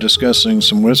we're discussing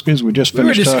some whiskeys. We just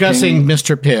finished discussing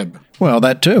Mr. Pibb. Well,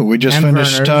 that too. We just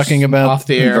finished Verner's talking about off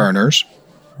the air. Verner's.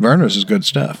 Verner's is good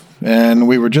stuff. And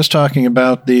we were just talking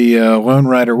about the Lone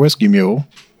Rider Whiskey Mule.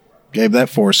 Gave that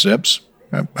 4 sips.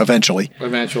 Eventually.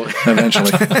 Eventually.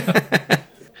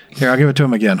 Here, I'll give it to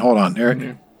him again. Hold on.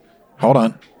 Here. Hold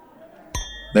on.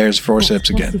 There's 4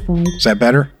 sips again. Is that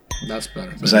better? That's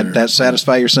better. Does that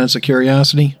satisfy your sense of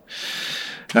curiosity?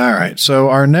 All right. So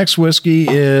our next whiskey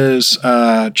is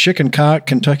Chicken Cock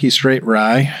Kentucky Straight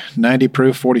Rye, 90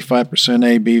 proof,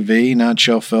 45% ABV, not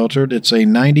shelf filtered. It's a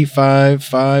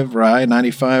 95.5 rye,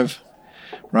 95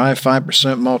 rye,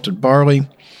 5% malted barley.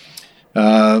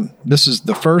 This is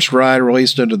the first rye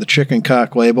released under the Chicken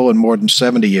Cock label in more than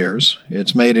 70 years.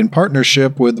 It's made in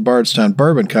partnership with the Bardstown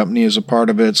Bourbon Company as a part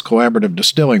of its collaborative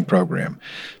distilling program.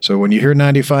 So when you hear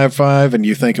 95.5 and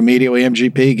you think immediately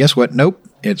MGP, guess what? Nope.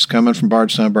 It's coming from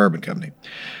Bardstown Bourbon Company.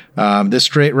 This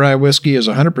straight rye whiskey is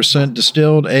 100%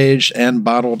 distilled, aged, and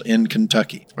bottled in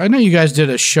Kentucky. I know you guys did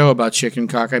a show about Chicken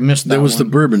Cock. I missed that. That was the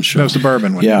bourbon show. That was the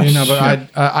bourbon one. Yeah. You know,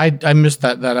 but I missed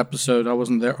that episode. I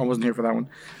wasn't there. I wasn't here for that one.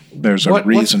 There's a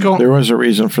reason. There was a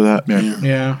reason for that.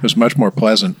 Yeah. It was much more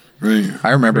pleasant. Right. I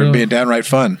remember it being downright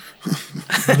fun.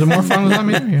 Was it more fun than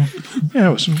that? Yeah. Yeah,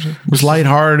 it was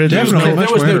lighthearted. There was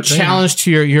no challenge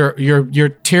to your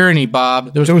tyranny,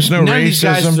 Bob. There was no none of these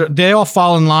guys, racism. they all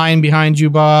fall in line behind you,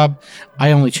 Bob.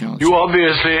 I only challenge You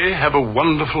obviously have a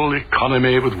wonderful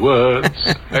economy with words.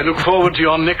 I look forward to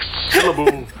your next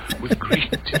syllable with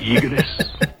great eagerness.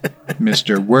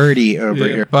 Mr. Wordy over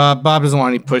here. Bob doesn't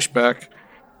want any pushback.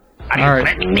 Are you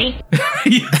threatening me?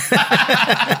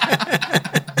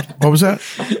 What was that?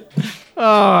 Oh,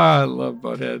 I love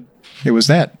Butthead. It was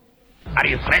that. Are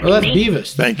you threatening That's me?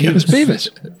 Beavis. Thank you. It was Beavis.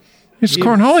 It's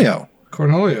Cornholio.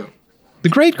 Cornholio. The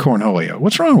great Cornholio.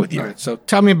 What's wrong with you? All right, so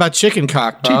tell me about chicken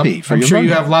cock, Bob. TP for I'm your sure you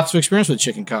rundown. have lots of experience with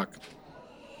chicken cock.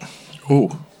 Ooh.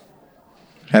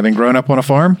 Having grown up on a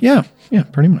farm? Yeah,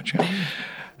 pretty much.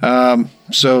 Yeah.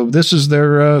 So this is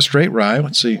their straight rye.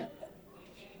 Let's see.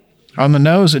 On the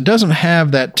nose, it doesn't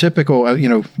have that typical,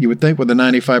 you would think with a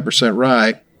 95%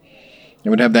 rye, it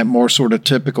would have that more sort of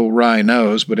typical rye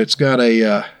nose, but it's got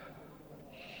a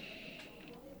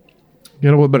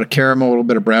little bit of caramel, a little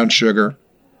bit of brown sugar,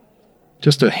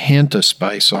 just a hint of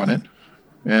spice on it.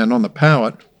 And on the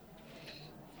palate,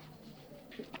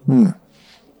 on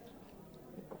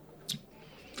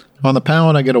the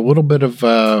palate, I get a little bit of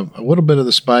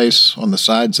the spice on the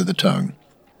sides of the tongue.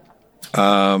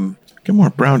 Get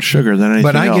more brown sugar than anything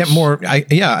But I else. get more.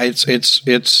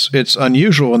 It's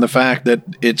unusual in the fact that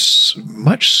it's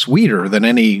much sweeter than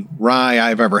any rye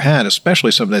I've ever had, especially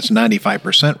something that's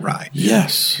 95% rye.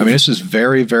 Yes. I mean, this is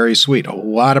very, very sweet. A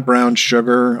lot of brown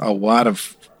sugar, a lot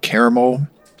of caramel.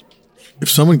 If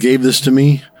someone gave this to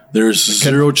me, there's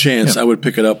zero chance I would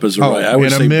pick it up as a rye. I would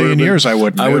in say a million bourbon. years, I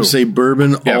wouldn't. I would say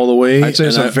bourbon all the way. I'd say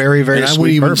it's a very, very and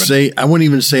sweet bourbon. I wouldn't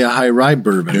even say a high rye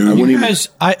bourbon. I wouldn't even.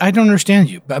 I don't understand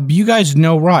you, but you guys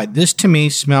know rye. This to me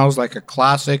smells like a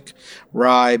classic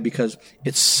rye because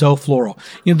it's so floral.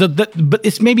 But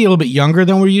it's maybe a little bit younger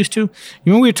than we're used to.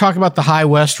 We were talking about the High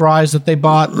West ryes that they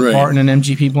bought, Right. Barton and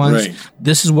MGP blends. Right.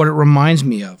 This is what it reminds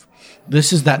me of.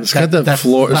 This is that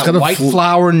white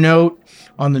flower note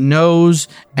on the nose,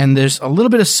 and there's a little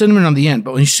bit of cinnamon on the end.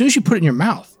 But as soon as you put it in your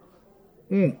mouth,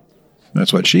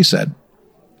 That's what she said.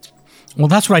 well,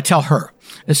 that's what I tell her.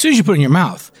 As soon as you put it in your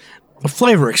mouth, the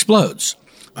flavor explodes.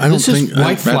 This is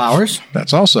white flowers.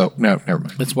 That's also no. Never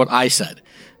mind. That's what I said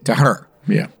to her.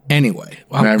 Yeah. Anyway,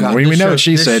 we know what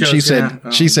she said. She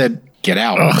said, "Get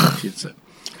out." She said,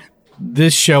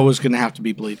 this show was going to have to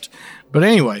be bleeped. But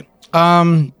anyway,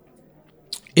 I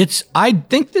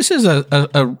think this is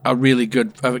a really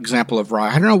good example of rye.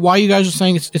 I don't know why you guys are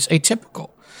saying it's atypical.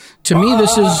 To me,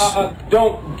 this is.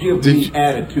 Don't give me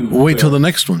attitude. Wait till the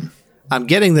next one. I'm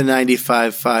getting the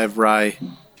 95.5 rye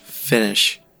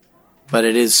finish, but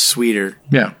it is sweeter.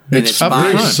 Yeah, it's up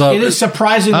mine. front. It is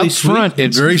surprisingly Up sweet. front,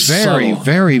 it's Very very, subtle.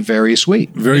 very, very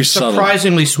sweet. Very subtle.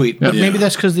 Surprisingly sweet, but maybe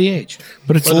that's because of the age.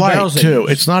 But it's Or the light barrels they too.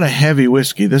 use. It's not a heavy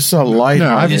whiskey. This is a light.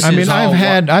 No,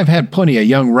 I've had plenty of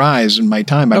young ryes in my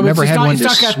time. I've never had one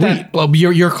this sweet.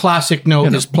 Your classic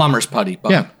note is plumber's putty.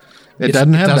 Bob. Yeah. It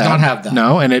doesn't have that. It does not have that.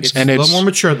 No, and it's a little more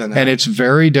mature than that. And it's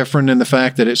very different in the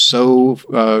fact that it's so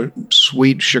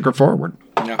sweet, sugar forward.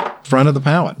 Yeah. Front of the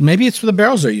palate. Maybe it's for the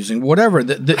barrels they're using. Whatever. I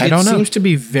don't know. It seems to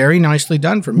be very nicely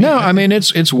done for me. No, I mean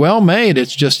it's well made.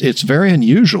 It's very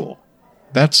unusual.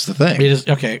 That's the thing. It is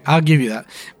okay. I'll give you that.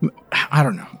 I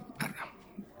don't know.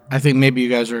 I think maybe you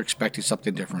guys are expecting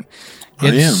something different. I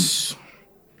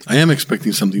am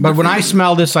expecting something. But when different. I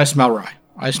smell this, I smell rye.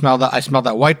 I smell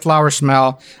that white flower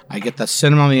smell. I get that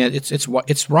cinnamon on the end.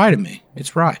 It's rye to me.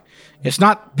 It's rye. It's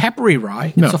not peppery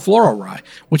rye. It's a floral rye,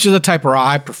 which is the type of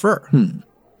rye I prefer.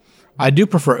 I do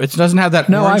prefer. It doesn't have that.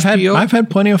 No, orange peel. I've had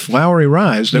plenty of flowery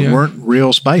ryes that weren't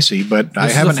real spicy, but I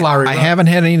haven't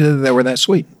had any that were that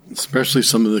sweet. Especially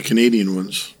some of the Canadian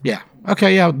ones. Yeah.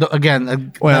 Okay. Yeah.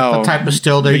 Again, Well, the type of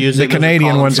still they're using. The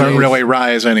Canadian ones aren't really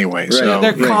ryes anyway. Right. So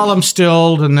They're column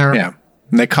stilled, and they're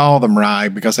and they call them rye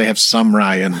because they have some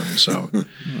rye in them. So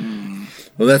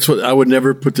Well, that's what I would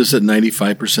never put this at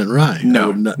 95% rye. no, I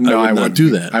would not wouldn't do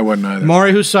that. I wouldn't either.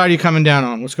 Maury, whose side are you coming down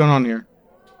on? What's going on here?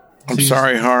 I'm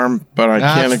sorry, Harm, but I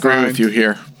That's can't agree fine. with you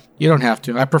here. You don't have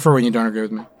to. I prefer when you don't agree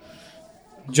with me.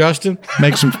 Justin,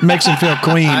 makes him feel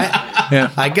clean.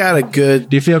 I got a good.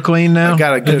 Do you feel clean now? I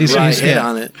got a good rye hit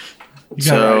on it.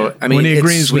 So I mean, when he it's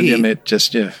agrees sweet, with him, it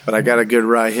just but I got a good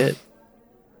rye hit.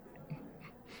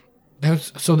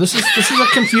 So this is a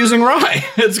confusing rye.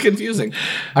 It's confusing.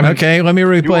 Okay, let me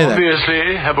replay You that.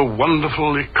 obviously have a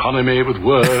wonderful economy with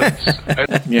words.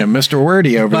 Yeah, Mr.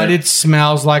 Wordy over there. But it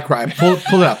smells like rye. Pull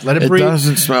it up. Let it It breathe.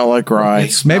 doesn't smell like rye.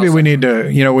 Maybe we need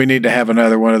to have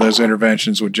another one of those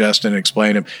interventions with Justin and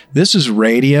explain him. This is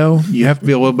radio. You have to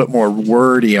be a little bit more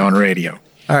wordy on radio.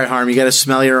 All right, Harm, you got to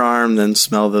smell your arm, then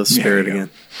smell the spirit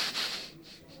again.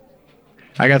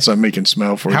 I got something we can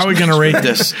smell for us. How are we going to rate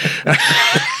this?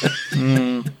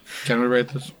 Can we rate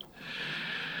this?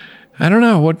 I don't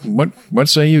know. What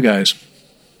say you guys?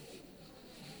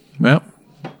 Well,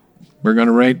 we're going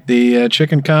to rate the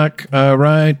chicken cock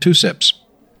rye 2 sips.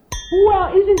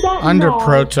 Well, isn't that Under nice?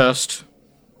 protest.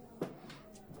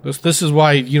 This is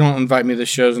why you don't invite me to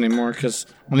shows anymore, because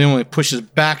I'm the one who pushes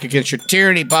back against your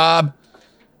tyranny, Bob.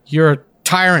 You're a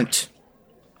tyrant.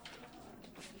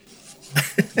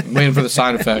 I'm waiting for the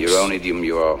side effects. Euronidium,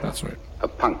 you're That's right. a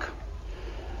punk.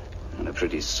 And a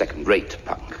pretty second-rate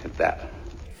punk at that.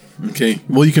 Okay.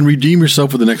 Well, you can redeem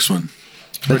yourself with the next one.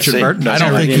 Richard Burton I doesn't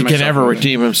don't think he redeem can myself ever with it.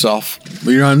 redeem himself.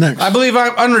 Well, you're on next. I believe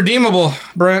I'm unredeemable,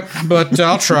 Brent, but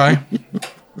I'll try.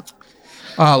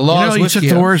 Laws You Whiskey took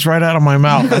the House. words right out of my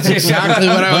mouth. That's exactly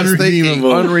what I was thinking.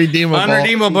 Unredeemable. Unredeemable.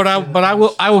 Unredeemable, but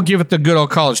I will give it the good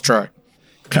old college try.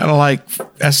 Kind of like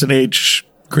S&H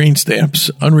green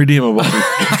stamps. Unredeemable.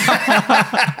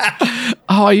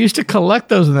 Oh, I used to collect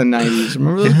those in the 90s.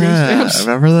 Remember those green stamps?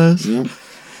 Remember those?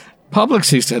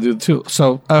 Publix used to do it too.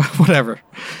 So, whatever.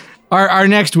 Our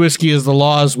next whiskey is the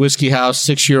Laws Whiskey House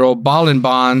 6-year-old Bottle and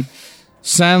Bond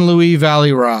San Luis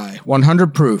Valley Rye,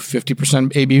 100 proof,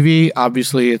 50% ABV.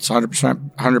 Obviously, it's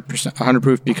 100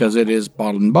 proof because it is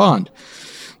Bottle and Bond.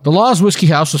 The Laws Whiskey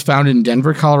House was founded in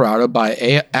Denver, Colorado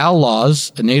by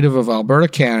Outlaws, a native of Alberta,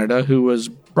 Canada, who was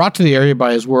brought to the area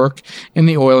by his work in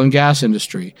the oil and gas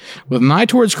industry. With an eye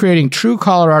towards creating true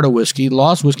Colorado whiskey,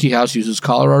 Laws Whiskey House uses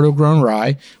Colorado-grown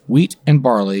rye, wheat, and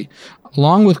barley,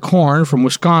 along with corn from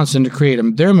Wisconsin to create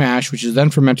their mash, which is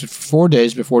then fermented for 4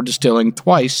 days before distilling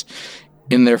twice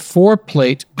in their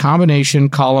 4-plate combination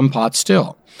column pot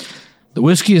still. The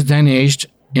whiskey is then aged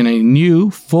in a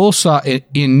new full-sized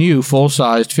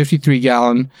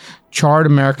 53-gallon charred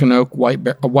American oak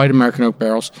white American oak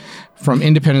barrels from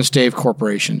Independent Stave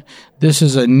Corporation. This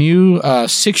is a new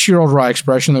 6-year-old rye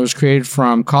expression that was created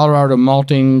from Colorado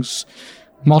malting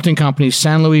company's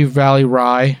San Luis Valley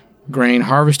rye grain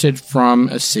harvested from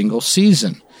a single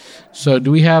season. So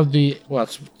do we have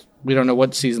we don't know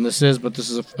what season this is, but this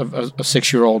is a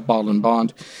 6-year-old Bottle and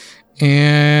Bond.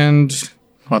 And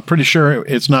Well, I'm pretty sure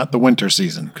it's not the winter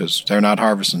season because they're not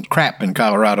harvesting crap in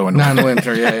Colorado. not in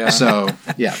winter, yeah. So,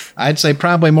 yeah, I'd say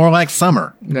probably more like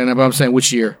summer. Then I'm saying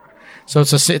which year. So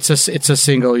it's a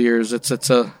single years.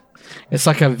 It's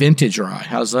like a vintage rye.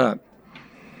 How's that?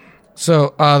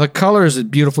 So the color is a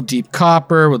beautiful deep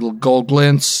copper with little gold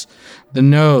glints. The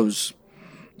nose,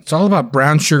 it's all about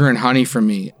brown sugar and honey for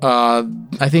me.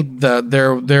 I think their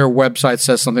website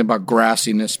says something about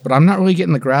grassiness, but I'm not really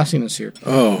getting the grassiness here.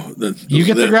 Oh, you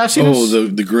get the grassiness? Oh,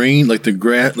 the grain, like the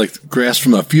grass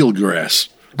from a field grass.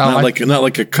 Not like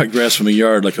a cut grass from a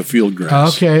yard, like a field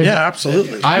grass. Okay. Yeah,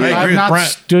 absolutely. I've not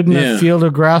stood in a field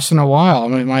of grass in a while.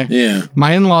 I mean,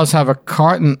 my in-laws have a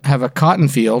cotton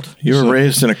field. You were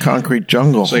raised in a concrete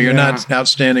jungle. So you're not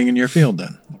outstanding in your field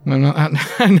then? I'm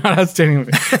not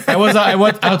outstanding. I was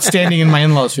outstanding in my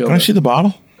in-laws field. Can I see the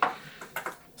bottle?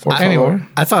 Anyway,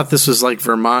 I thought this was like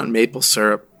Vermont maple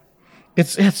syrup.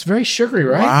 It's very sugary,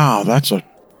 right? Wow, that's a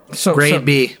grade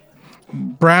B.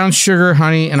 Brown sugar,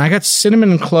 honey, and I got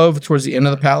cinnamon and clove towards the end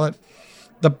of the palate.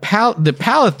 The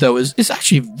palate though is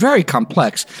actually very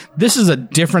complex. This is a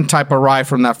different type of rye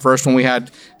from that first one we had.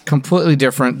 Completely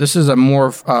different. This is a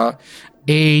more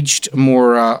aged,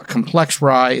 more complex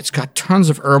rye. It's got tons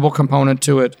of herbal component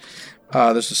to it.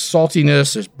 There's a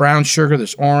saltiness. There's brown sugar.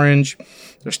 There's orange.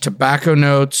 There's tobacco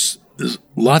notes. There's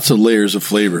lots of layers of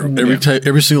flavor.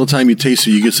 Every single time you taste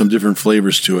it, you get some different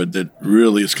flavors to it. That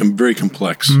really is very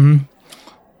complex. Mm-hmm.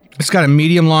 It's got a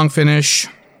medium long finish.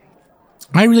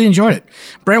 I really enjoyed it.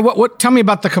 Brad, what? Tell me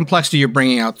about the complexity you're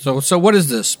bringing out. So what is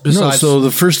this? Besides, so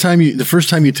the first time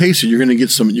you taste it, you're going to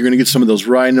get some of those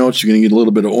rye notes. You're going to get a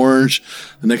little bit of orange.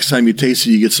 The next time you taste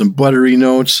it, you get some buttery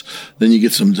notes. Then you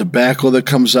get some tobacco that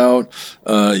comes out.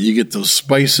 You get those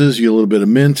spices. You get a little bit of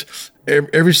mint.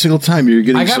 Every single time you're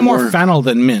getting. I got more fennel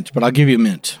than mint, but I'll give you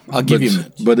mint.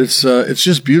 But it's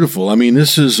just beautiful. I mean,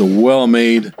 this is a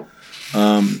well-made.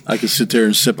 I could sit there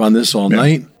and sip on this all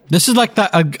night. This is like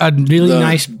a really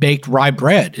nice baked rye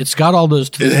bread. It's got all those.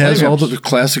 It has all the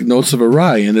classic notes of a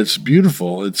rye, and it's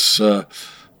beautiful. It's and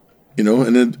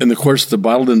of course the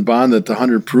bottled and bond at the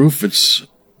 100 proof. It's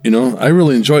I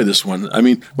really enjoy this one. I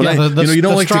mean, when you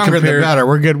don't like to compare. The better.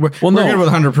 We're good. We're good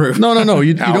with 100 proof. No.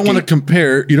 You don't want to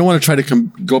compare. You don't want to try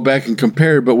to go back and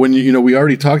compare. But when we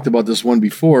already talked about this one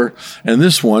before, and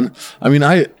this one, I mean,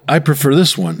 I prefer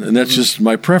this one, and that's just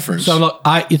my preference. So look,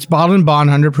 it's bottled and bond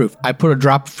 100 proof. I put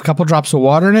a couple drops of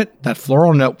water in it. That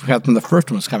floral note from the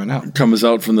first one was coming out. Comes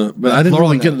out from but I didn't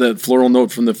really get that floral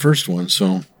note from the first one.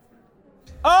 So.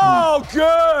 Oh,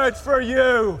 good for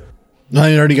you. No,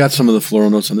 I already got some of the floral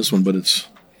notes on this one, but it's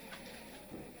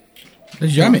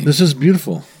yummy. This is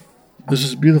beautiful.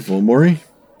 Maury?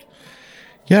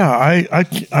 Yeah,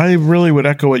 I really would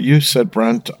echo what you said,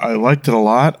 Brent. I liked it a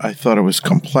lot. I thought it was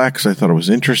complex. I thought it was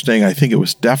interesting. I think it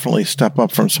was definitely a step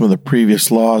up from some of the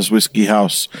previous Laws Whiskey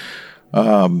House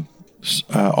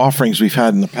offerings we've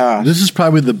had in the past. This is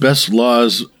probably the best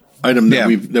Laws item that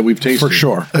we've tasted. For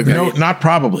sure. No, not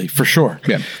probably, for sure.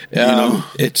 Yeah.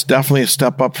 It's definitely a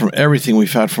step up from everything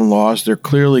we've had from Laws. They're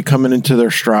clearly coming into their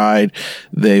stride.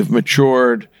 They've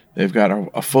matured. They've got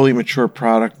a fully mature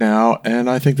product now, and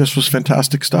I think this was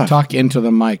fantastic stuff. Talk into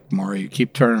the mic, Maury. You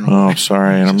keep turning. Oh,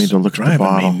 sorry. I don't mean to look at the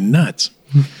bottle. Nuts.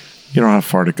 You don't have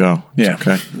far to go. Yeah.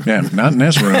 Okay. Yeah, not in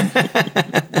this room.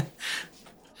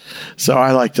 So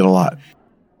I liked it a lot.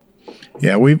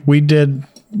 Yeah, we did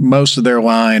most of their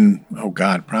line,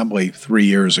 probably 3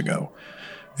 years ago.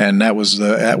 And that was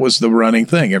the running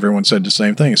thing. Everyone said the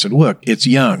same thing. I said, look, it's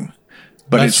young.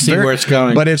 But Let's see where it's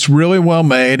going. But it's really well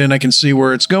made, and I can see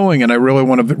where it's going, and I really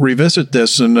want to revisit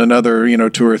this in another,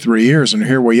 2 or 3 years. And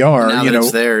here we are, now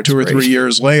it's there, 2 or 3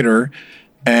 years later.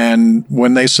 And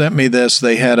when they sent me this,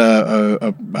 they had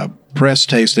a press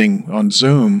tasting on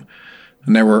Zoom.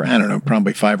 And there were,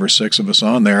 probably 5 or 6 of us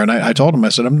on there. And I told him, I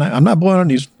said, I'm not blowing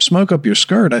any smoke up your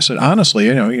skirt. I said, honestly,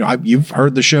 you've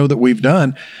heard the show that we've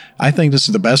done. I think this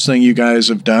is the best thing you guys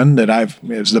have done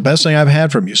it's the best thing I've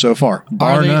had from you so far,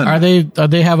 bar none. Are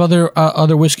they have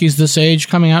other whiskeys this age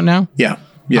coming out now? Yeah.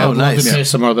 Yeah. Oh, nice. I'd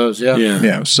some of those. Yeah.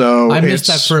 Yeah. So I missed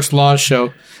that first Laws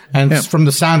show. And from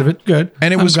the sound of it, good.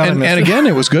 And it was, and again,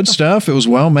 it was good stuff. It was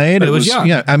well made. But it was young.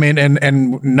 Yeah. I mean,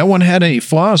 and no one had any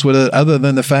flaws with it other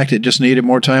than the fact it just needed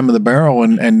more time in the barrel.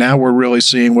 And now we're really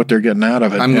seeing what they're getting out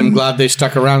of it. I'm glad they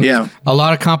stuck around. Yeah. A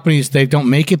lot of companies, they don't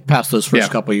make it past those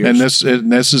first couple of years. And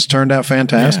this has turned out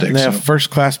fantastic. Yeah, and they have first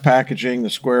class packaging. The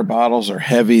square bottles are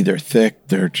heavy. They're thick.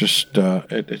 They're just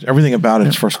everything about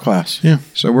it's first class. Yeah.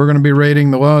 So we're going to be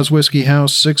rating the Laws Whiskey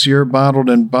House 6-year bottled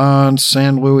and bond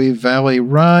San Luis Valley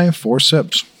Rye 4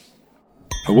 sips.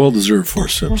 A well-deserved 4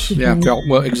 sips. Yeah,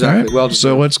 well, exactly. Right. Well,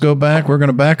 so let's go back. We're going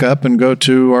to back up and go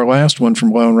to our last one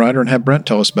from Lone Rider and have Brent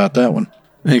tell us about that one.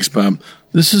 Thanks, Bob.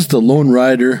 This is the Lone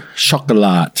Rider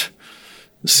Chocolat.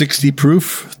 60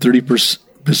 proof, 30%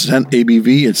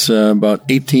 ABV. It's about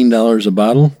 $18 a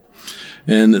bottle.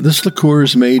 And this liqueur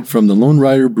is made from the Lone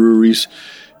Rider Brewery's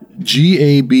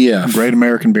GABF. Great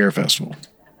American Beer Festival.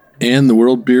 And the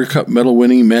World Beer Cup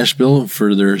medal-winning mash bill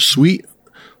for their Sweet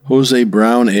Jose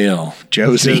Brown Ale.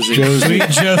 Josie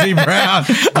Brown.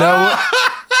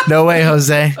 No way,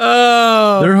 Jose.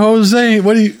 They're Jose.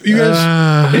 What do you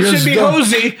guys? It should be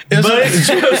Jose, but it's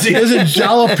Josie. Is it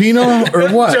jalapeno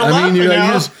or what? I mean, you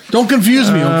just don't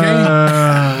confuse me, okay?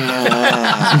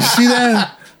 You see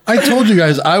that? I told you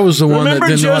guys I was the one that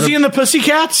didn't know how to... Josie and the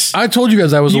Pussycats? I told you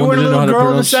guys I was the one that didn't know how to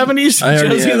pronounce... You were a little girl in the 70s?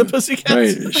 Josie and the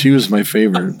Pussycats? Right. She was my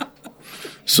favorite.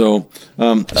 So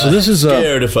this is...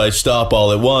 scared if I stop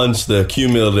all at once, the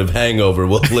cumulative hangover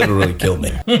will literally kill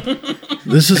me.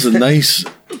 This is a nice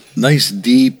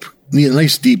deep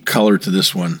color to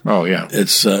this one. Oh, yeah.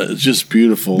 It's just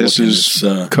beautiful. This is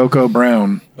cocoa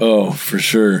brown. Oh, for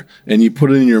sure. And you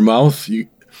put it in your mouth.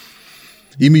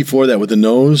 Even before that, with the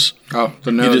nose. Oh,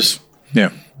 the nose.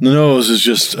 The nose is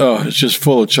just, it's just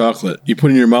full of chocolate. You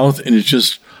put it in your mouth, and it's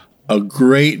just a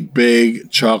great big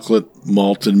chocolate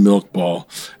malted milk ball.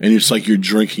 And it's like you're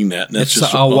drinking that. And that's it's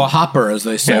just a whopper, as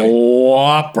they say. A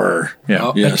whopper. Yeah.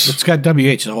 Oh, yes. It's got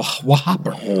WH.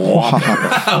 Whopper.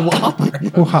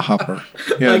 Whopper.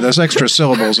 Yeah, there's extra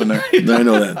syllables in there. I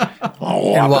know that.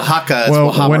 And Oaxaca is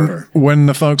Whopper. When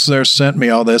the folks there sent me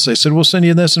all this, they said, we'll send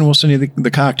you this and we'll send you the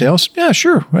cocktails. Yeah,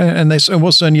 sure. And they said,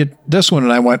 we'll send you this one.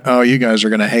 And I went, oh, you guys are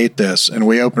going to hate this. And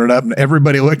we opened it up and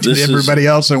everybody looked at everybody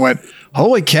else and went,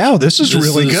 holy cow, this is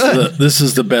really good. This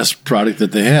is the best product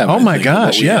that they have. Oh my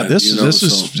gosh. Yeah. This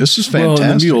is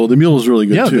fantastic. Well, the mule is really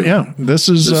good too. Yeah. This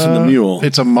is the mule.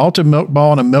 It's a malted milk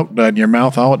ball and a milk dud in your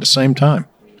mouth all at the same time.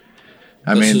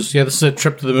 This is a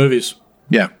trip to the movies.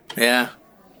 Yeah. Yeah.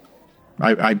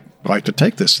 I like to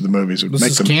take this to the movies.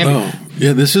 This is candy. Oh,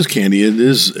 yeah, this is candy. It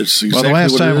is. It's exactly the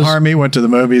last what time it is. Harmy went to the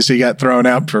movies, he got thrown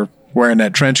out for wearing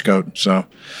that trench coat. So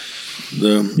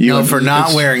for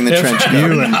not wearing the trench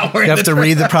coat. You have to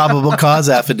read the probable cause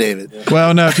affidavit.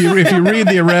 Well, no, if you read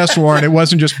the arrest warrant, it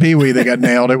wasn't just Pee Wee that got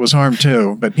nailed. It was Harm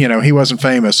too. But he wasn't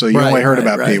famous, so you only heard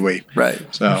about Pee Wee. Right.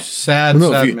 So sad,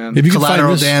 man. If you can collateral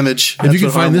find this, damage. If you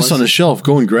can find this on the shelf,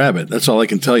 go and grab it. That's all I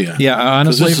can tell you. Yeah,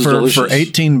 honestly, for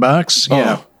 $18,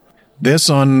 yeah, this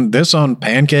on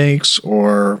pancakes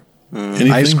or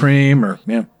ice cream or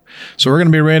So we're going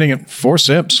to be rating it 4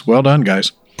 sips. Well done,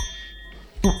 guys.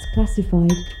 That's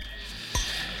classified.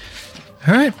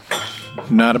 All right.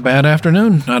 Not a bad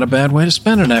afternoon. Not a bad way to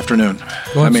spend an afternoon.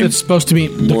 Well, it's supposed to be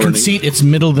the conceit. It's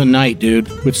middle of the night, dude.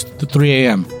 It's the 3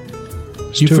 a.m.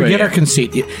 You forget our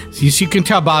conceit. You can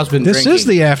tell Bob's been drinking. This is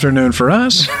the afternoon for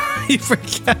us. You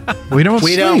forget. We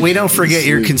don't forget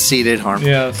you're conceited, Harm.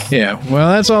 Yes. Yeah. Well,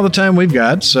 that's all the time we've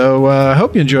got. So I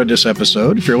hope you enjoyed this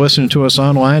episode. If you're listening to us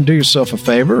online, do yourself a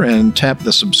favor and tap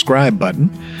the subscribe button.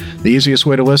 The easiest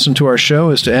way to listen to our show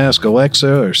is to ask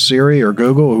Alexa or Siri or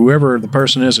Google or whoever the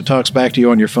person is that talks back to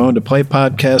you on your phone to play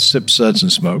podcast Sips, Suds,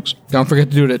 and Smokes. Don't forget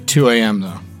to do it at 2 a.m.,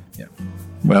 though.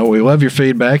 Well, we love your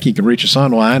feedback. You can reach us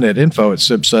online at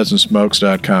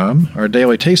info@sipsudsandsmokes.com. Our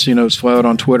daily tasting notes flow out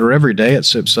on Twitter every day at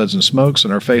Sips, Suds, and Smokes,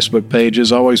 and our Facebook page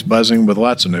is always buzzing with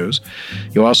lots of news.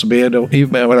 You'll also be able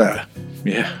to...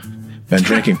 been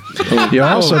drinking. You'll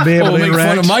also be able to make interact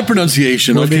fun of my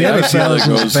pronunciation. with the Okay, other I see how that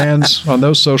thousands of goes. fans on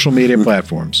those social media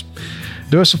platforms.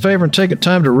 Do us a favor and take a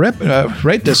time to rate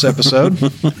this episode.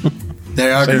 They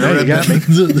are So now you got me.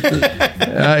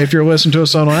 If you're listening to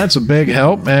us online, it's a big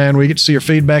help, and we get to see your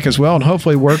feedback as well, and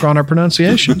hopefully work on our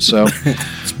pronunciation. So,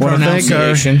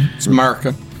 Pronunciation. It's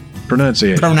Marca.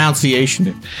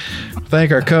 Pronunciation.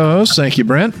 Thank our co-hosts. Thank you,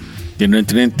 Brent. Why do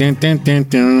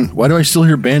I still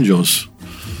hear banjos?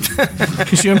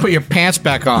 Because you didn't put your pants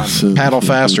back on. Paddle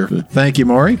faster. Thank you,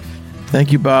 Maury.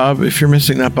 Thank you, Bob. If you're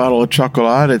missing that bottle of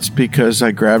chocolate, it's because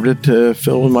I grabbed it to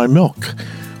fill with my milk.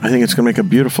 I think it's going to make a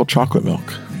beautiful chocolate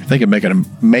milk. I think it'd make an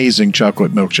amazing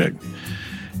chocolate milkshake.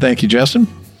 Thank you, Justin.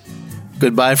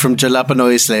 Goodbye from Jalapeno.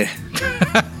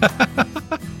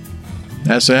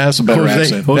 That's a better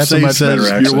accent. That's a much better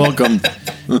accent. You're welcome.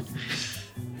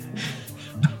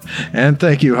 And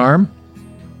thank you, Harm.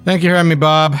 Thank you for having me,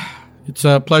 Bob. It's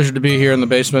a pleasure to be here in the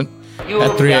basement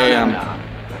at 3 a.m.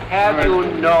 Have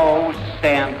you no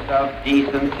sense of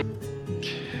decency?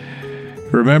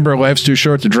 Remember, life's too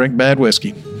short to drink bad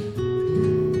whiskey.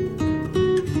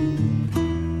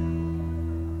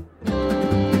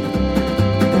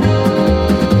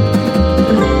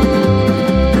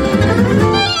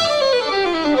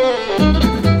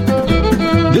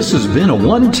 This has been a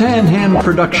One Tan Hand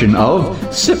production of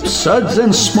Sips, Suds,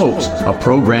 and Smokes, a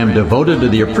program devoted to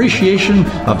the appreciation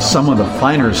of some of the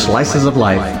finer slices of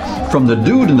life. From the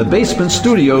Dude in the Basement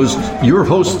Studios, your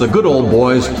hosts, the Good Old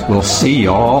Boys, will see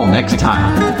you all next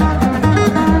time.